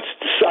wants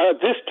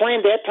this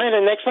plan, that plan,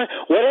 and the next plan.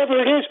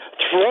 Whatever it is,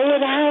 throw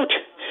it out.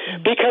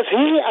 Because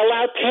he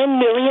allowed 10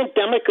 million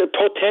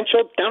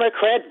potential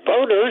Democrat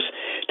voters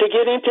to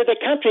get into the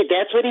country.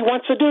 That's what he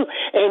wants to do.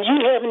 And you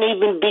haven't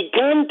even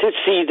begun to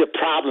see the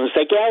problems.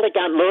 The gal that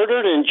got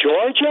murdered in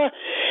Georgia,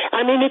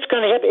 I mean, it's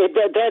going to have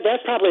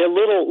that's probably a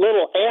little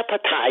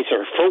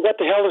appetizer for what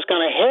the hell is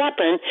going to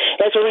happen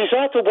as a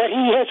result of what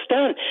he has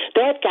done.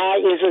 That guy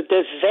is a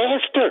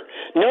disaster.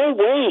 No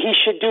way he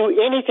should do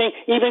anything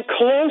even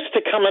close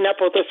to coming up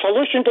with a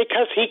solution,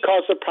 because he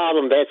caused the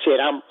problem. That's it.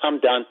 I'm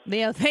done.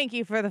 Leo, thank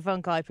you for the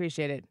phone call. I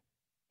appreciate it.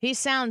 He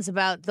sounds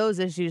about those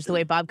issues the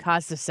way Bob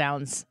Costa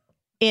sounds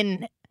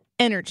in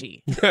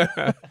energy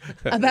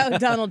about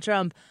Donald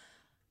Trump.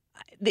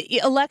 The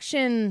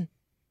election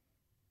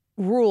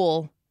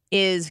rule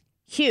is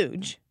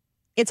huge.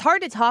 It's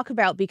hard to talk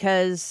about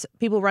because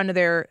people run to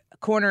their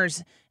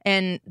corners,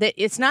 and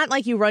it's not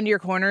like you run to your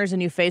corners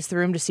and you face the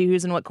room to see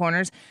who's in what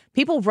corners.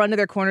 People run to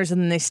their corners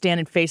and then they stand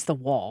and face the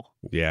wall.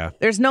 Yeah.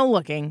 There's no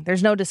looking.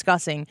 There's no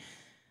discussing.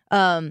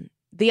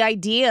 The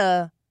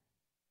idea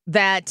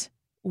that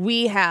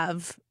we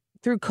have,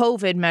 through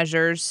COVID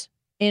measures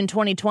in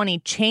 2020,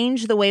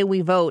 changed the way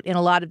we vote in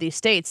a lot of these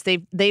states.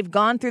 They've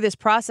gone through this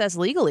process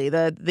legally.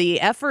 The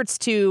efforts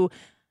to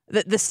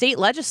the state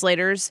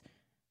legislators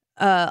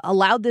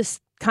allowed this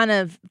kind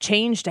of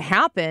change to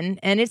happen,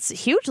 and it's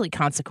hugely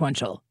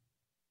consequential.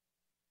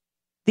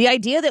 The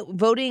idea that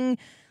voting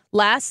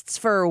lasts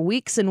for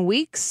weeks and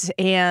weeks,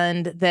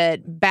 and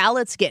that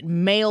ballots get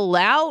mailed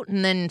out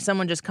and then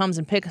someone just comes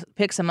and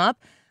picks them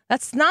up.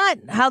 That's not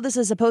how this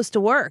is supposed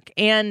to work.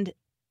 And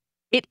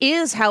it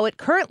is how it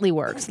currently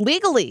works.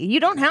 Legally, you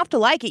don't have to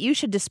like it. You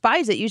should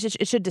despise it.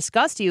 It should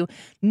disgust you.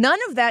 None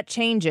of that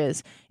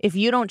changes if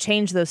you don't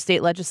change those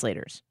state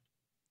legislators.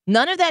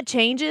 None of that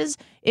changes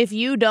if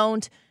you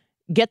don't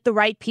get the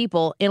right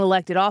people in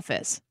elected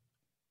office.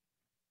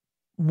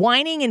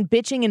 Whining and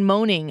bitching and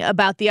moaning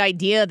about the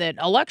idea that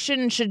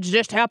election should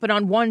just happen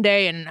on one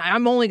day and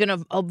I'm only going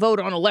to vote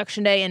on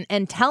election day,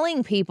 and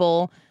telling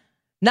people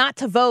not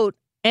to vote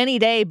any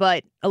day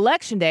but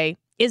election day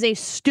is a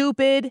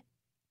stupid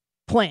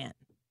plan.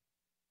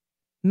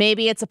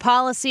 Maybe it's a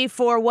policy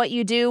for what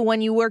you do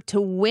when you work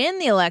to win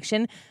the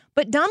election,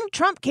 but Donald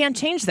Trump can't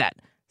change that.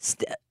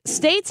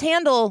 States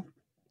handle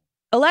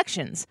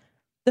elections.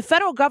 The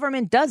federal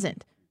government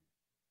doesn't.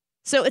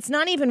 So it's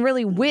not even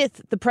really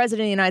with the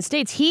president of the United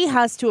States. He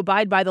has to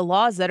abide by the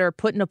laws that are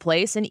put into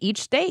place in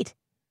each state.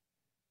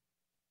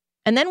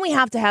 And then we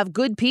have to have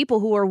good people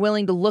who are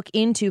willing to look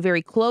into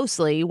very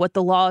closely what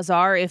the laws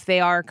are, if they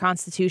are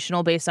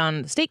constitutional based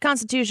on the state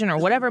constitution or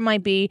whatever it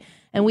might be.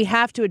 And we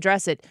have to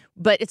address it.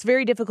 But it's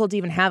very difficult to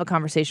even have a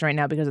conversation right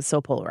now because it's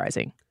so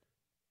polarizing.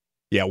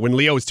 Yeah, when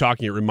Leo was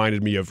talking, it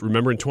reminded me of,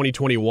 remember in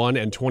 2021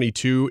 and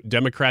 22,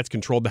 Democrats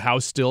controlled the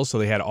House still, so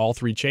they had all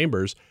three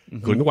chambers,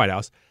 including the White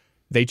House.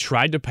 They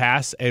tried to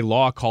pass a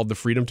law called the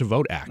Freedom to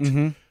Vote Act.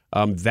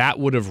 That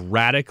would have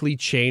radically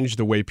changed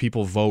the way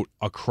people vote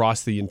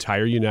across the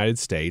entire United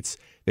States.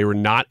 They were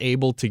not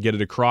able to get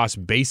it across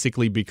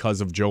basically because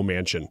of Joe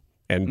Manchin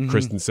and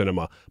Kristen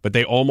Sinema, but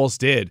they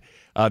almost did.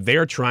 They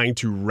are trying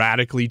to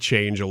radically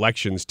change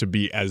elections to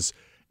be as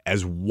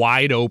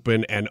wide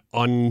open and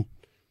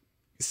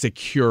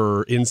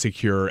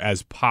insecure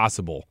as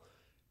possible.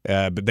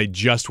 But they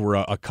just were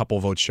a couple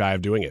votes shy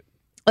of doing it.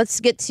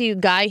 Let's get to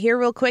Guy here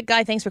real quick.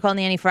 Guy, thanks for calling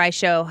the Annie Fry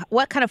Show.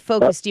 What kind of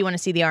focus do you want to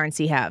see the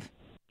RNC have?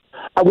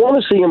 I want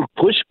to see him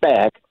push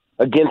back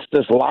against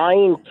this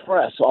lying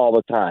press all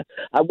the time.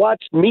 I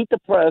watched Meet the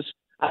Press.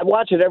 I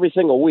watch it every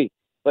single week.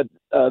 But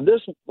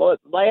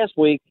last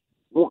week,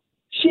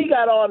 she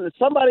got on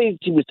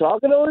she was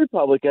talking to a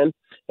Republican,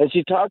 and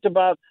she talked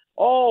about,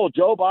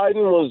 Joe Biden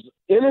was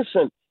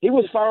innocent. He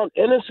was found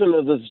innocent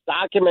of this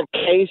document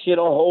case,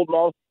 holding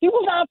on. He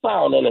was not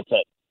found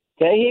innocent.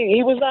 Okay,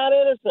 he was not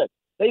innocent.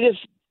 They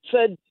just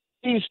said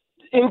he's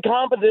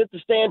incompetent to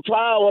stand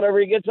trial whenever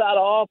he gets out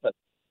of office.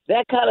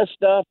 That kind of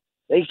stuff.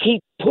 They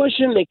keep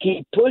pushing,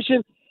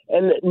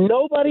 and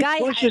nobody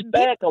pushes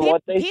back on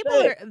what they say.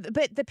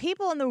 But the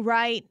people on the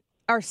right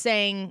are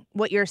saying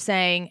what you're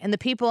saying, and the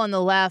people on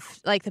the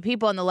left, like the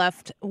people on the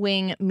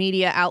left-wing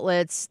media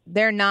outlets,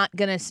 they're not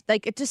going to,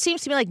 it just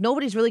seems to me like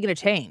nobody's really going to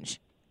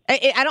change.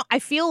 I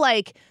feel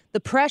like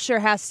the pressure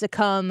has to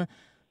come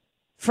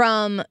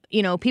from,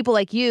 people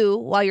like you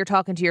while you're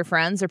talking to your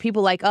friends, or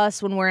people like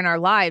us when we're in our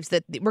lives,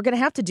 that we're going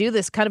to have to do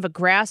this kind of a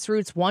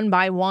grassroots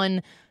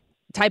one-by-one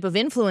type of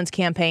influence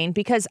campaign,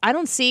 because I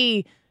don't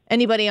see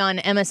anybody on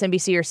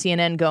MSNBC or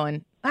CNN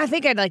going, I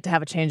think I'd like to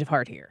have a change of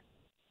heart here.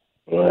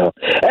 Well,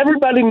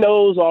 everybody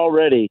knows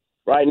already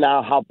right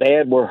now how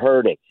bad we're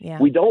hurting. Yeah.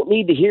 We don't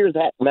need to hear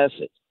that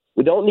message.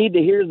 We don't need to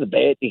hear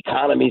the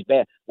economy's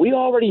bad. We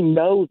already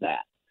know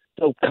that.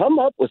 So come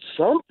up with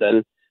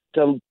something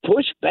to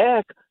push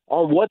back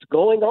on what's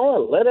going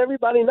on. Let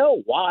everybody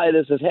know why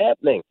this is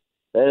happening.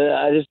 And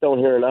I just don't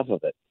hear enough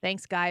of it.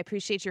 Thanks, Guy.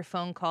 Appreciate your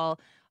phone call.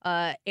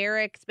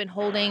 Eric's been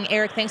holding.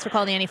 Eric, thanks for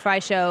calling the Annie Fry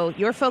Show.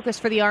 Your focus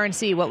for the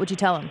RNC, what would you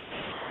tell him?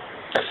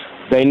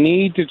 They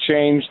need to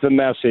change the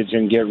message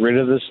and get rid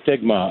of the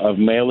stigma of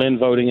mail-in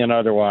voting and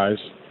otherwise.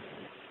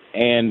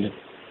 And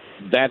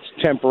that's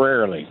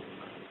temporarily.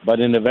 But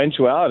in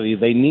eventuality,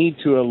 they need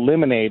to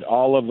eliminate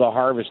all of the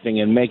harvesting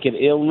and make it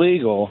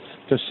illegal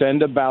to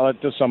send a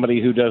ballot to somebody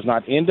who does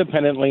not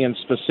independently and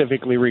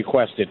specifically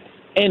request it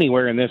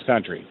anywhere in this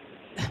country.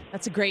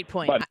 That's a great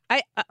point.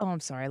 I'm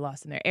sorry, I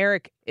lost him there.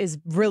 Eric is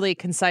really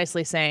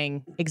concisely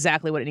saying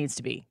exactly what it needs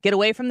to be. Get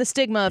away from the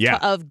stigma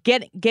of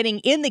getting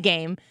in the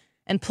game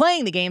and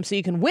playing the game so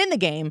you can win the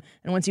game.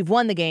 And once you've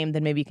won the game,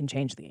 then maybe you can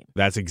change the game.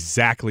 That's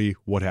exactly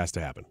what has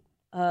to happen.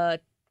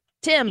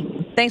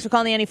 Tim, thanks for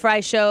calling the Annie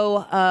Fry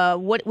Show.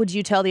 What would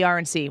you tell the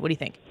RNC? What do you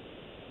think?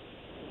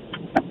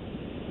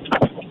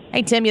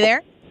 Hey, Tim, you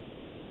there?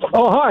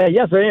 Oh, hi.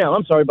 Yes, I am.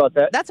 I'm sorry about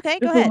that. That's okay.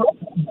 Go ahead.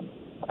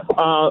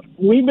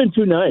 We've been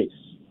too nice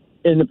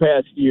in the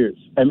past years.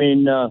 I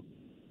mean,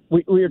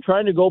 we are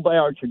trying to go by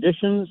our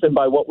traditions and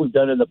by what we've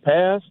done in the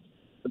past.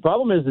 The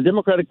problem is the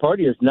Democratic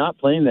Party is not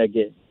playing that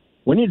game.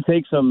 We need to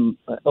take some,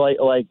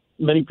 like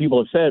many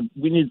people have said,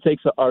 we need to take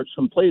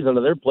some plays out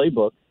of their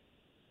playbook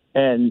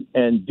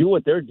and do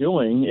what they're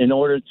doing in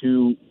order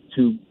to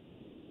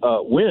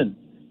win.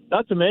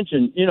 Not to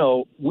mention,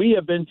 we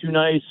have been too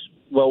nice,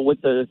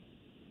 with the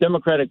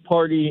Democratic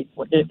Party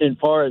as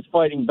far as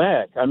fighting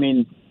back. I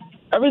mean,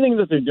 everything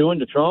that they're doing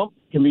to Trump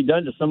can be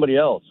done to somebody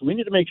else. We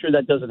need to make sure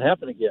that doesn't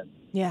happen again.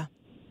 Yeah.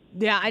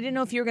 Yeah, I didn't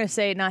know if you were going to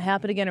say it not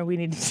happen again or we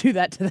need to do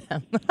that to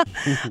them.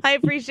 I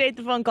appreciate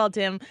the phone call,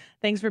 Tim.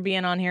 Thanks for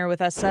being on here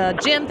with us.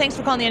 Jim, thanks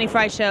for calling the Annie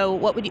Fry Show.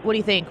 What do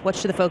you think? What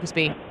should the focus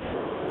be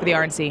for the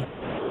RNC?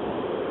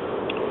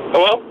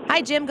 Hello?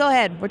 Hi, Jim. Go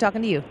ahead. We're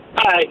talking to you.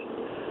 Hi.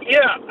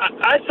 Yeah,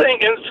 I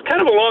think, and it's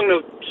kind of along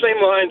the same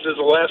lines as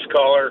the last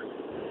caller,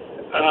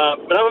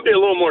 but I'm going to be a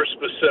little more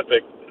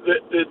specific.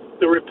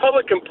 The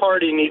Republican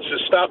Party needs to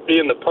stop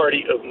being the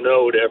party of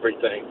no to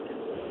everything.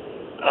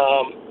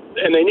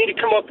 And they need to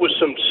come up with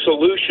some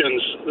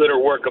solutions that are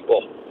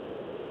workable.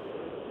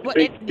 What,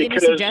 any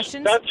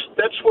suggestions?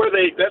 That's where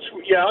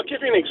I'll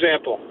give you an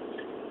example.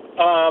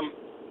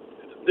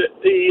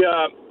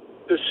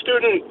 The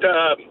student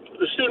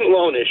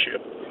loan issue.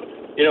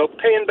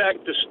 Paying back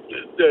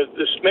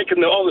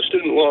making all the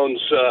student loans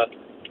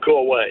go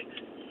away.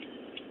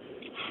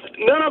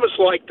 None of us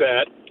like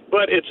that,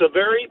 but it's a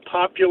very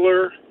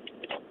popular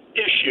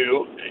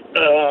issue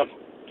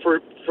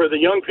for the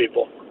young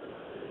people.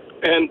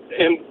 And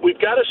we've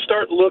got to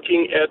start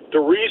looking at the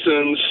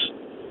reasons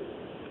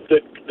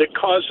that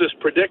cause this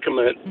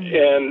predicament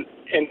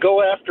and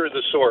go after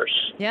the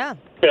source. Yeah.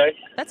 Okay.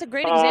 That's a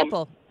great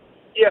example.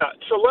 Yeah.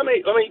 So let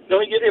me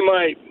give you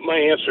my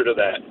answer to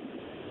that.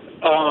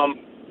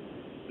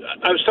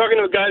 I was talking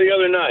to a guy the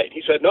other night.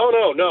 He said, no,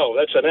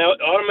 that's an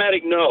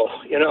automatic no.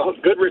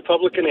 Good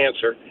Republican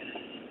answer.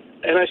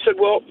 And I said,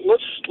 well,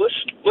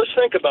 let's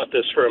think about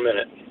this for a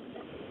minute.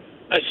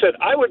 I said,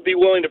 I would be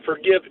willing to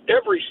forgive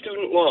every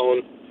student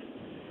loan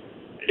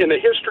in the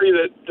history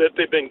that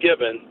they've been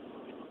given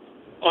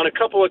on a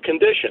couple of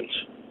conditions.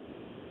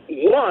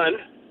 One,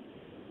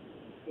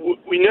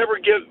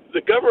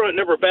 the government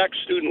never backs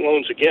student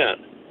loans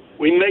again.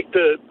 We make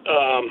the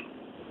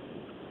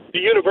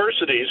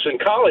universities and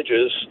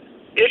colleges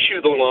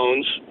issue the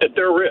loans at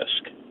their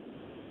risk.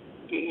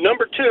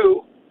 Number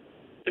two,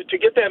 to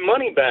get that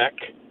money back,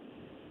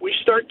 we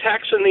start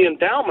taxing the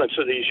endowments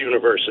of these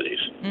universities,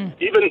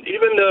 even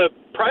the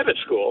private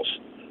schools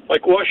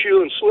like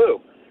WashU and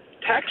SLU.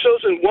 Tax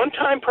those in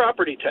one-time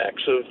property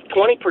tax of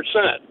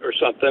 20% or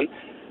something,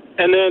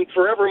 and then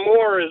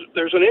forevermore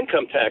there's an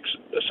income tax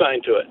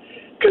assigned to it.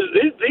 Because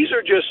these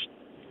are just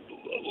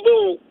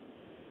little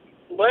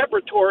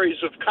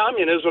laboratories of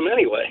communism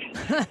anyway,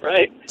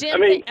 right?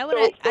 Jim, I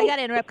got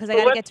to interrupt because I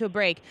got to get to a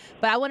break.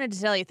 But I wanted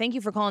to tell you, thank you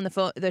for calling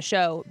the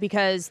show,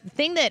 because the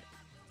thing that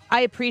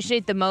I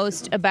appreciate the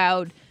most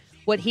about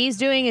what he's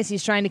doing is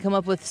he's trying to come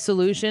up with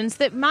solutions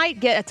that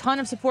might get a ton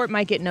of support,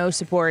 might get no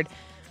support.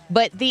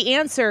 But the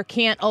answer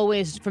can't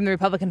always, from the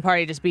Republican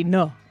Party, just be,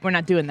 no, we're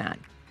not doing that.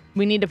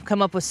 We need to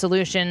come up with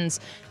solutions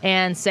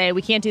and say,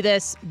 we can't do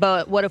this,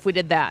 but what if we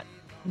did that?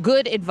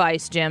 Good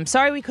advice, Jim.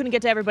 Sorry we couldn't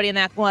get to everybody in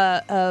that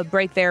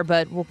break there,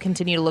 but we'll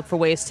continue to look for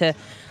ways to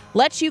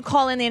let you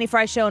call in the Annie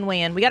Fry Show and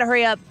weigh in. We got to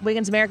hurry up.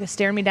 Wiggins America's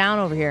staring me down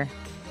over here.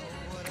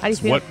 How do you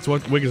feel? It's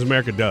what Wiggins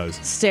America does.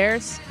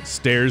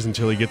 Stares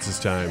until he gets his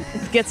time.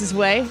 Gets his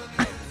way?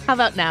 How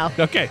about now?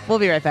 Okay. We'll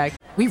be right back.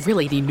 We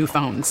really need new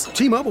phones.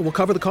 T-Mobile will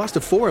cover the cost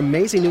of 4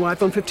 amazing new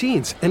iPhone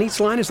 15s, and each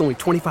line is only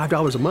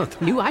 $25 a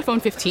month. New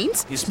iPhone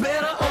 15s? It's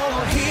better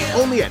over here.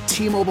 Only at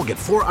T-Mobile, get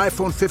 4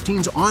 iPhone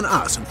 15s on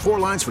us and 4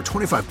 lines for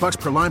 $25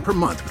 per line per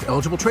month with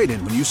eligible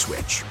trade-in when you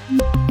switch.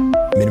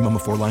 Minimum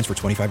of 4 lines for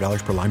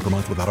 $25 per line per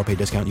month with autopay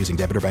discount using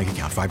debit or bank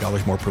account.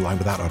 $5 more per line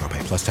without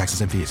autopay, plus taxes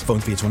and fees. Phone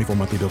fee at 24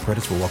 monthly bill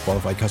credits for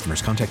well-qualified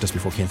customers. Contact us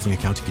before canceling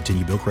account to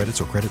continue bill credits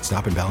or credit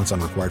stop and balance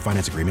on required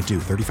finance agreement due.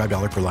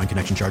 $35 per line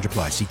connection charge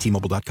applies. See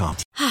T-Mobile.com.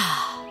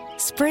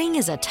 Spring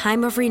is a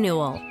time of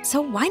renewal, so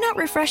why not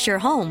refresh your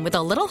home with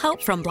a little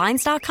help from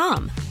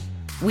Blinds.com?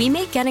 We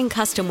make getting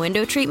custom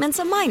window treatments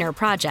a minor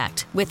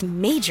project with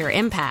major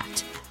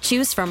impact.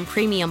 Choose from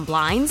premium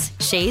blinds,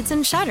 shades,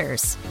 and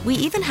shutters. We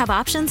even have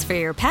options for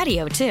your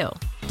patio, too.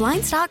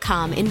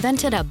 Blinds.com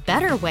invented a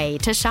better way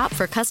to shop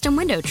for custom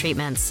window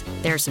treatments.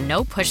 There's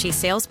no pushy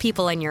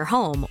salespeople in your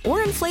home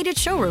or inflated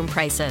showroom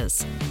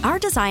prices. Our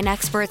design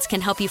experts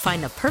can help you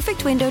find the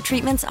perfect window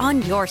treatments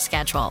on your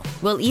schedule.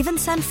 We'll even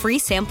send free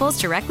samples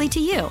directly to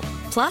you.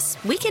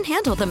 Plus, we can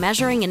handle the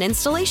measuring and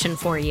installation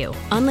for you.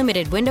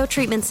 Unlimited window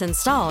treatments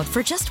installed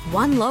for just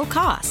one low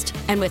cost.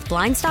 And with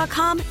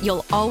Blinds.com,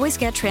 you'll always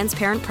get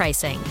transparent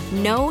pricing.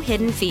 No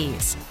hidden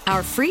fees.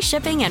 Our free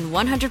shipping and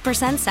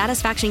 100%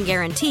 satisfaction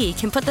guarantee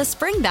can put the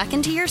spring back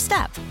into your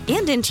step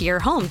and into your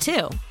home,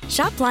 too.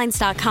 Shop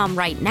Blinds.com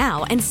right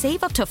now and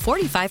save up to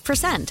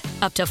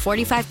 45%. Up to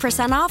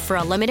 45% off for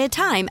a limited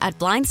time at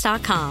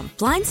Blinds.com.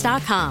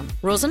 Blinds.com.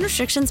 Rules and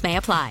restrictions may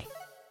apply.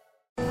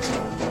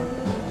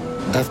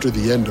 After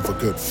the end of a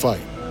good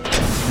fight,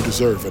 you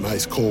deserve an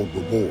ice-cold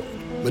reward.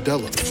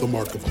 Modelo is the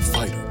mark of a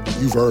fighter.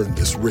 You've earned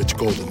this rich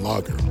golden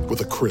lager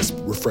with a crisp,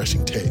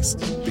 refreshing taste.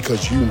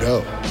 Because you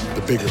know,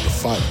 the bigger the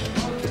fight,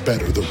 the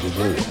better the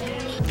reward.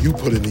 You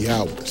put in the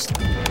hours,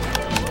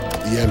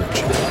 the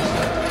energy,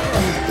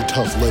 the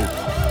tough labor.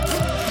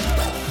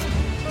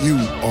 You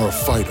are a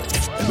fighter,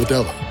 and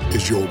Modelo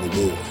is your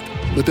reward.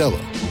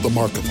 Modelo, the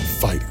mark of a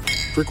fighter.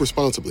 Drink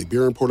responsibly.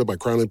 Beer imported by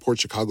Crown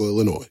Imports, Chicago,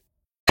 Illinois.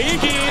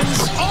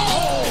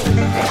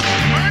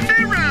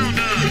 Monday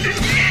Roundup.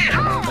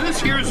 Yeah. This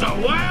year's the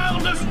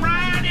wildest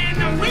ride in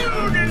the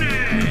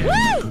wilderness.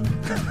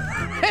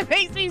 Woo! It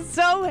makes me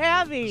so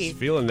happy. Just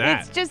feeling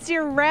that. It's just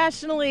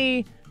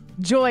irrationally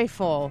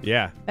joyful.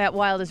 Yeah. That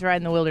wildest ride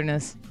in the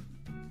wilderness.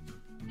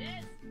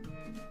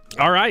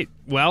 All right.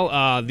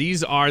 Well,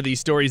 these are the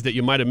stories that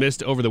you might have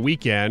missed over the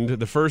weekend.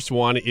 The first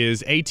one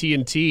is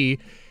AT&T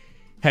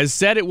has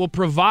said it will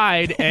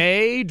provide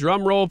a,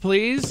 drum roll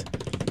please,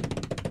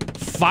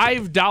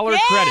 $5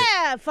 credit.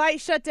 Yeah,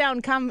 fight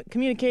shutdown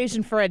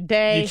communication for a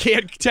day. You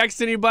can't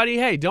text anybody,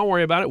 hey, don't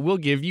worry about it. We'll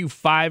give you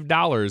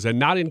 $5, and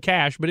not in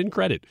cash, but in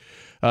credit,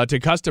 to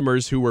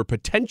customers who were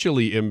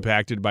potentially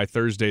impacted by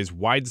Thursday's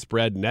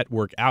widespread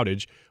network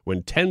outage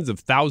when tens of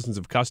thousands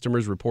of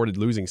customers reported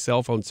losing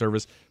cell phone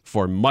service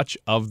for much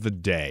of the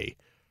day.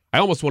 I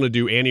almost want to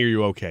do Annie, are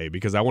you okay?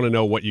 Because I want to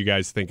know what you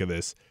guys think of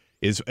this.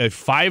 Is a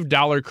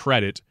 $5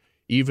 credit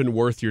even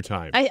worth your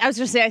time? I was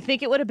going to say, I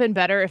think it would have been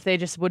better if they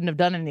just wouldn't have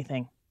done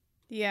anything.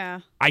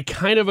 Yeah. I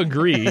kind of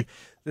agree.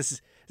 This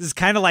is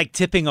kind of like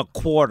tipping a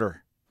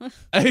quarter.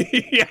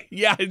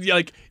 yeah,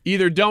 like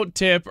either don't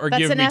tip or That's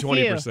give an me F you.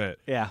 20%.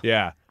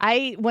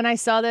 Yeah. When I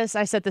saw this,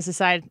 I set this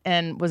aside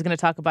and was going to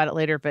talk about it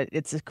later, but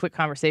it's a quick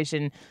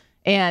conversation.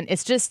 And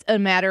it's just a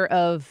matter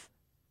of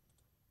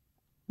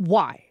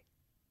why.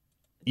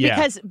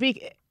 Yeah.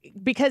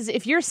 Because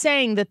if you're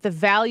saying that the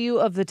value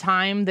of the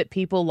time that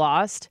people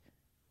lost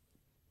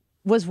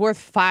was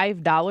worth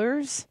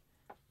 $5,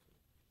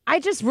 I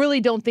just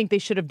really don't think they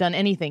should have done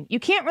anything. You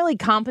can't really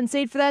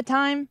compensate for that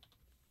time.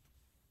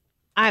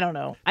 I don't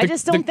know. I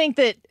just don't think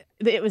that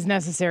it was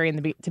necessary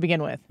to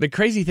begin with. The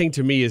crazy thing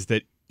to me is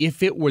that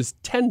if it was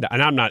 $10,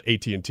 and I'm not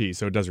AT&T,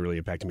 so it doesn't really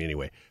impact me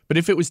anyway, but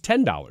if it was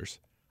 $10,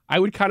 I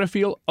would kind of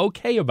feel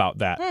okay about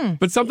that.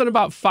 But something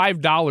about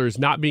 $5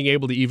 not being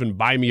able to even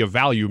buy me a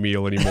value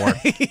meal anymore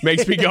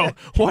makes me go,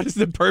 what is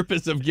the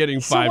purpose of getting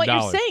 $5? So what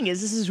you're saying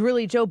is this is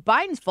really Joe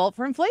Biden's fault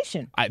for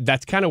inflation.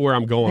 That's kind of where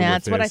I'm going with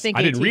that's this. what I think.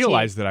 I didn't AT&T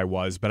realize that I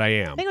was, but I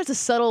am. I think it was a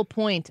subtle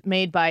point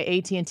made by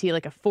AT&T,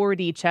 like a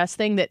 4D chess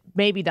thing that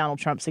maybe Donald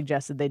Trump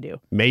suggested they do.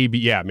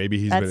 Maybe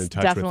he's been in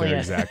touch with their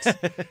execs.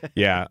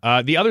 Yeah.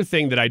 The other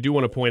thing that I do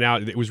want to point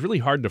out, it was really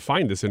hard to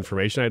find this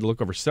information. I had to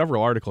look over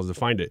several articles to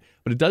find it,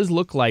 but it does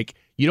look like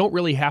you don't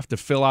really have to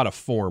fill out a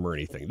form or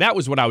anything. That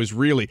was what I was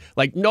really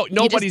like.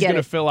 Nobody's going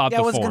to fill out the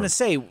form. I was going to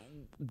say,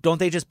 don't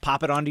they just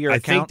pop it onto your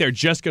account? I think they're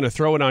just going to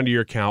throw it onto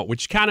your account,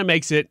 which kind of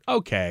makes it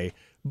okay,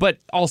 but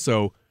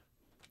also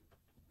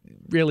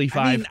really $5.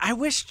 I mean, I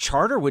wish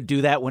Charter would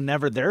do that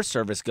whenever their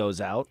service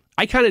goes out.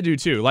 I kind of do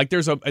too. Like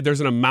there's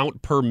an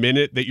amount per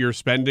minute that you're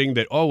spending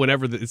that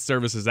whenever the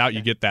service is out,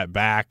 you get that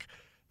back.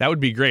 That would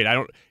be great.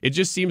 It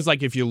just seems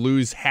like if you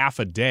lose half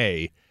a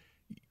day,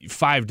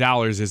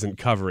 $5 isn't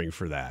covering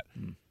for that.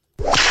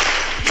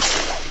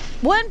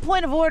 One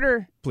point of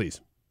order.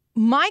 Please.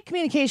 My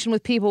communication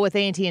with people with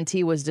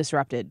AT&T was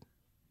disrupted.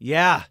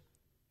 Yeah.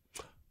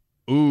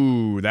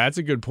 Ooh, that's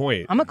a good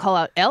point. I'm going to call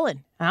out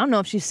Ellen. I don't know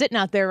if she's sitting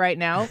out there right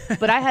now,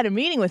 but I had a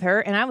meeting with her,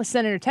 and I was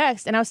sending her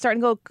text, and I was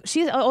starting to go,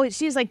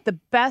 she's like the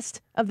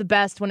best of the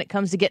best when it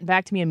comes to getting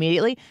back to me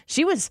immediately.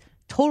 She was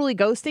totally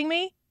ghosting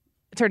me.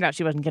 It turned out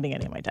she wasn't getting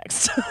any of my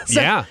texts.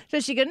 So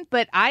she couldn't.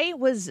 But I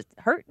was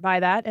hurt by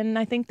that, and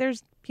I think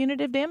there's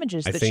punitive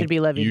damages that should be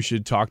levied. You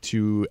should talk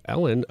to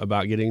Ellen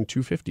about getting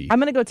 $250. I'm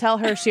going to go tell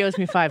her she owes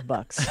me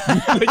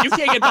 $5. You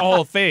can't get the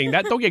whole thing.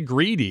 Don't get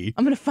greedy.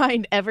 I'm going to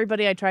find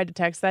everybody I tried to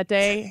text that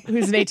day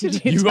who's an AT&T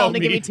and tell them to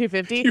give me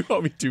 $250. You owe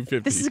me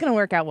 $250. This is going to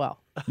work out well.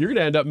 You're going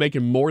to end up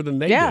making more than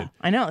they did. Yeah,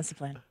 I know. That's the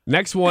plan.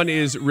 Next one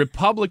is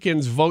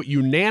Republicans vote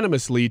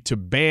unanimously to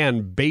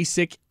ban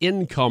basic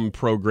income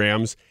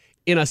programs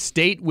in a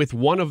state with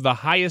one of the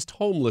highest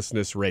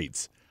homelessness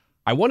rates.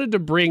 I wanted to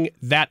bring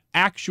that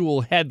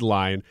actual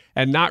headline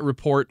and not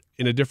report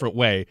in a different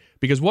way,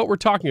 because what we're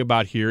talking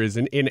about here is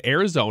in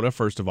Arizona,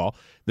 first of all,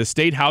 the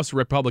state House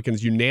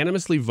Republicans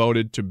unanimously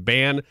voted to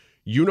ban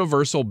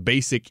universal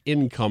basic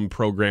income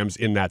programs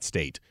in that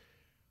state.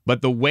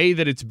 But the way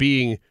that it's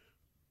being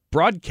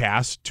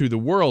broadcast to the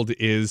world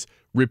is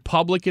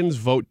Republicans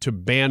vote to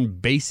ban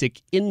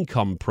basic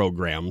income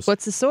programs.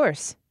 What's the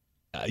source?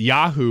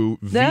 Yahoo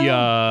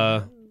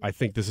via, I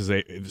think this is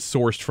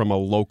sourced from a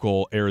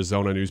local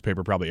Arizona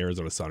newspaper, probably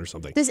Arizona Sun or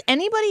something. Does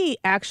anybody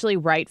actually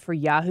write for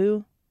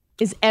Yahoo?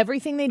 Is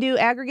everything they do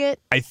aggregate?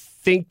 I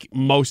think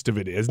most of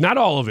it is. Not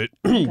all of it,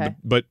 Okay.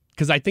 but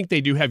because I think they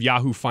do have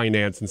Yahoo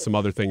Finance and some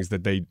other things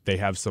that they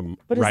have some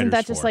But writers isn't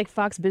that just for. like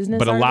Fox Business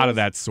But a lot of articles?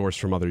 that's sourced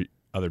from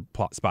other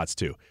spots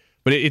too.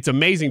 But it's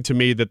amazing to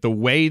me that the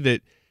way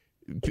that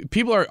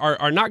people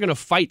are not going to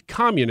fight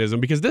communism,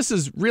 because this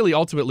is really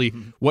ultimately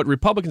what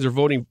Republicans are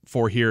voting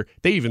for here.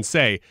 They even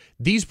say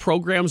these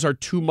programs are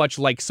too much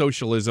like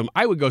socialism.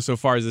 I would go so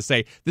far as to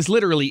say this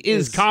literally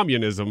is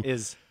communism.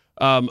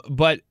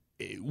 But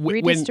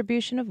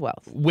redistribution of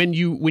wealth. When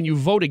you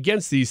vote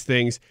against these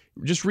things,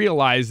 just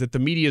realize that the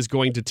media is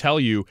going to tell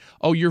you,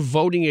 oh, you're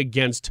voting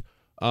against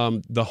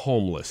the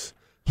homeless.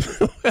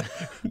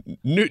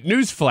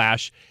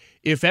 Newsflash,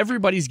 if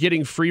everybody's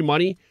getting free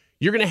money,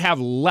 you're going to have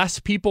less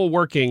people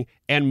working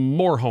and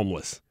more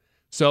homeless.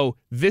 So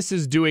this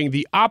is doing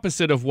the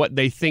opposite of what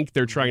they think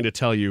they're trying to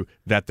tell you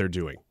that they're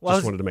doing.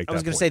 Just wanted to make that point. I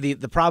was going to say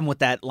the problem with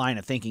that line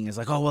of thinking is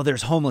like, oh, well,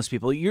 there's homeless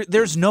people.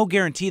 There's no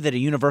guarantee that a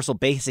universal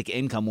basic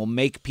income will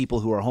make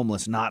people who are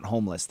homeless not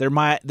homeless. There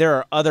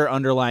are other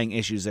underlying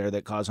issues there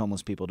that cause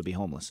homeless people to be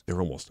homeless. There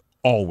almost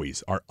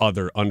always are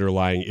other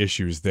underlying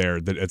issues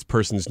there that it's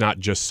person's not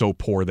just so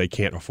poor they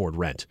can't afford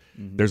rent.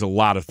 Mm-hmm. There's a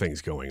lot of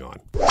things going on.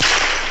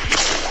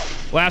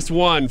 Last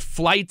one,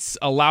 flights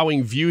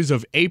allowing views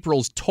of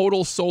April's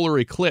total solar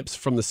eclipse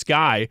from the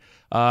sky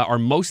are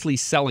mostly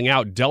selling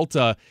out.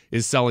 Delta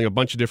is selling a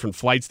bunch of different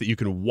flights that you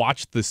can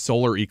watch the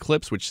solar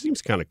eclipse, which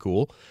seems kind of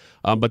cool,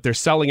 but they're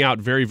selling out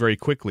very, very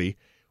quickly.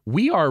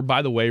 We are,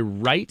 by the way,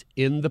 right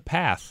in the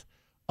path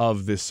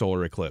of this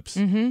solar eclipse.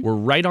 Mm-hmm. We're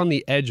right on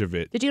the edge of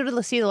it. Did you go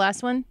to see the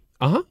last one?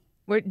 Uh-huh.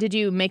 Did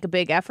you make a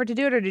big effort to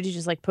do it, or did you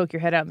just like poke your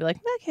head out and be like,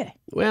 okay?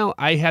 Well,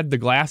 I had the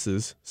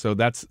glasses, so you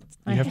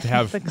have to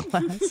have the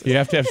glasses. You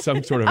have to have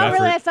some sort of effort.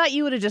 Really? I thought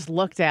you would have just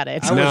looked at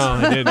it. No,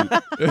 I didn't.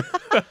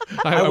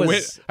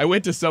 I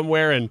went to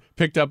somewhere and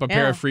picked up a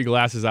pair of free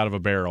glasses out of a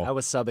barrel. I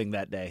was subbing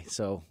that day,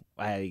 so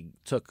I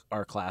took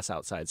our class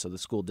outside. So the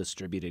school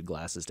distributed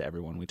glasses to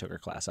everyone. We took our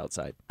class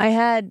outside. I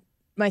had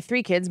my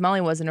 3 kids.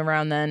 Molly wasn't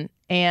around then,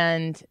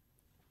 and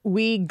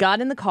we got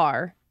in the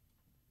car.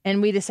 And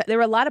we decided there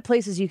were a lot of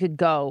places you could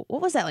go.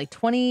 What was that, like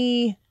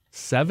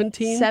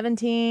 2017?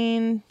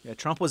 17. Yeah,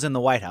 Trump was in the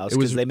White House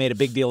because they made a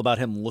big deal about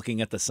him looking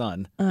at the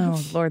sun.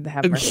 Oh, Lord,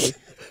 have mercy.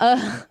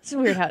 This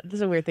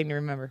is a weird thing to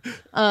remember.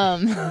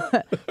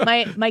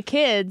 My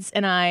kids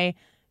and I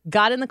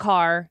got in the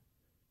car.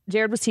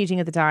 Jared was teaching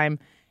at the time,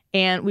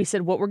 and we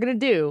said, what we're going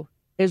to do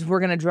is we're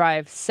going to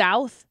drive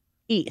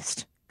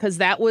southeast because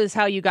that was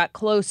how you got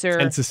closer.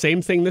 And it's the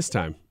same thing this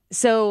time.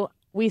 So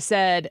we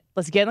said,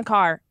 let's get in the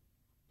car.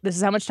 This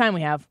is how much time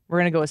we have. We're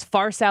going to go as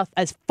far south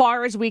as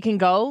far as we can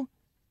go.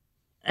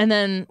 And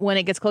then when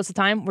it gets close to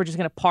time, we're just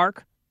going to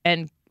park.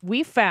 And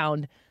we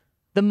found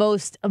the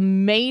most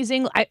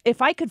amazing.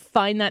 If I could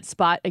find that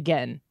spot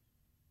again,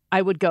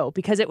 I would go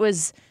because it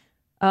was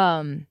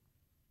somewhere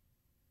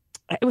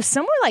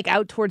like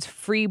out towards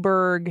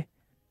Freeburg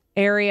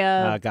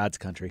area. God's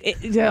country.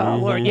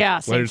 Lord, yeah.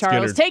 St.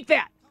 Charles. Skinner. Take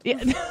that. Yeah.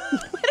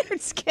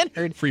 Leonard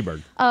Skinner.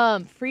 Freeburg.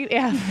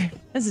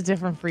 This is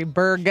different.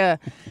 Freeburg.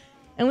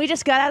 And we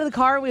just got out of the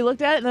car, we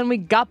looked at it, and then we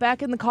got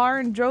back in the car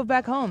and drove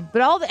back home.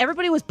 But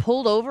everybody was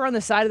pulled over on the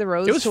side of the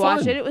road to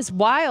watch it. It was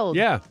wild.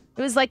 Yeah.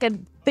 It was like a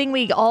thing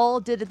we all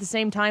did at the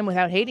same time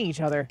without hating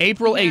each other.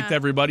 April 8th,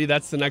 everybody.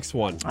 That's the next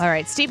one. All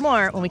right. Steve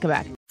Moore when we come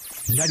back.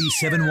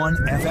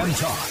 97.1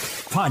 FM Talk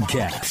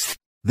Podcast.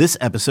 This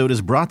episode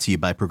is brought to you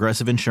by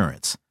Progressive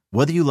Insurance.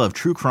 Whether you love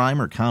true crime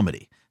or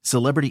comedy,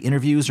 celebrity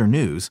interviews or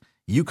news,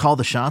 you call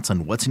the shots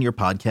on what's in your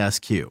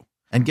podcast queue.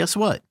 And guess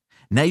what?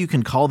 Now you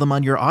can call them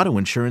on your auto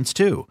insurance,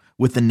 too,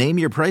 with the Name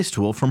Your Price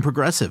tool from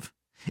Progressive.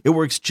 It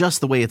works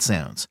just the way it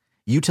sounds.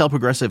 You tell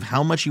Progressive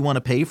how much you want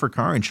to pay for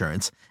car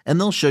insurance, and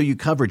they'll show you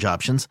coverage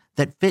options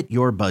that fit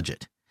your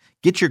budget.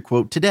 Get your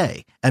quote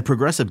today at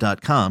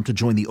Progressive.com to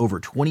join the over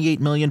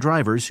 28 million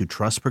drivers who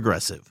trust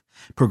Progressive.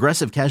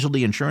 Progressive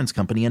Casualty Insurance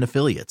Company and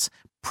Affiliates.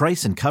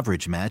 Price and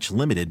coverage match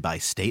limited by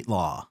state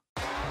law.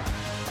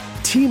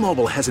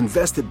 T-Mobile has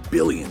invested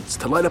billions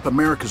to light up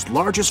America's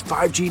largest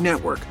 5G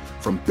network,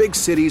 from big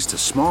cities to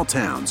small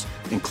towns,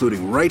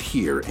 including right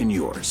here in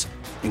yours.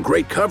 And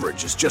great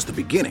coverage is just the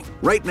beginning.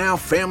 Right now,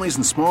 families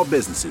and small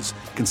businesses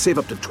can save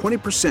up to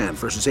 20%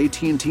 versus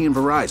AT&T and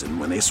Verizon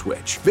when they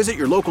switch. Visit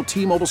your local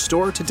T-Mobile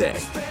store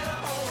today.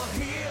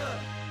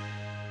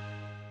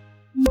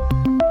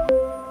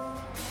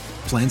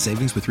 Plan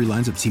savings with 3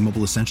 lines of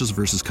T-Mobile Essentials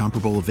versus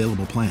comparable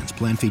available plans.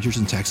 Plan features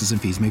and taxes and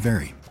fees may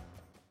vary.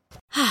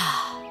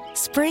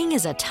 Spring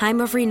is a time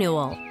of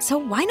renewal, so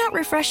why not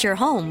refresh your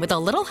home with a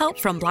little help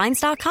from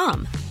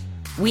Blinds.com?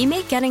 We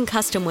make getting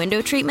custom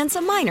window treatments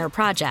a minor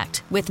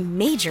project with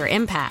major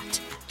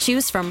impact.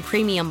 Choose from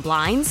premium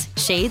blinds,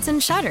 shades,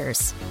 and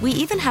shutters. We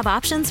even have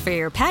options for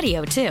your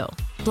patio, too.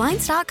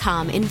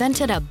 Blinds.com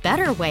invented a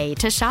better way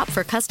to shop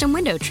for custom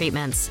window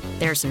treatments.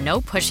 There's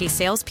no pushy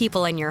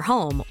salespeople in your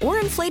home or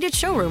inflated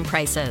showroom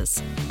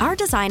prices. Our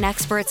design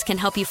experts can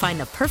help you find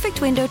the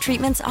perfect window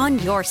treatments on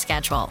your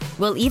schedule.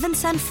 We'll even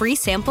send free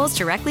samples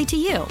directly to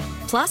you.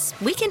 Plus,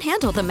 we can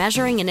handle the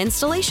measuring and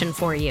installation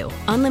for you.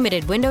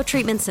 Unlimited window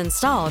treatments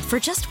installed for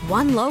just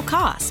one low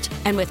cost.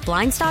 And with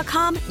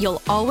Blinds.com,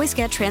 you'll always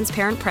get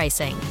transparent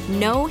pricing.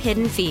 No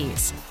hidden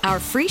fees. Our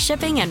free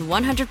shipping and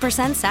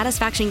 100%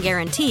 satisfaction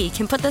guarantee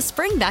can put the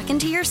spring back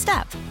into your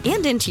step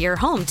and into your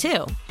home,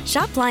 too.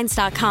 Shop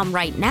Blinds.com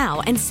right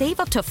now and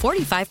save up to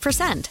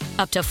 45%.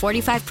 Up to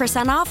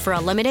 45% off for a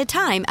limited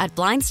time at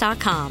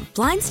Blinds.com.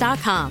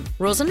 Blinds.com.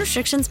 Rules and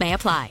restrictions may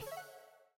apply.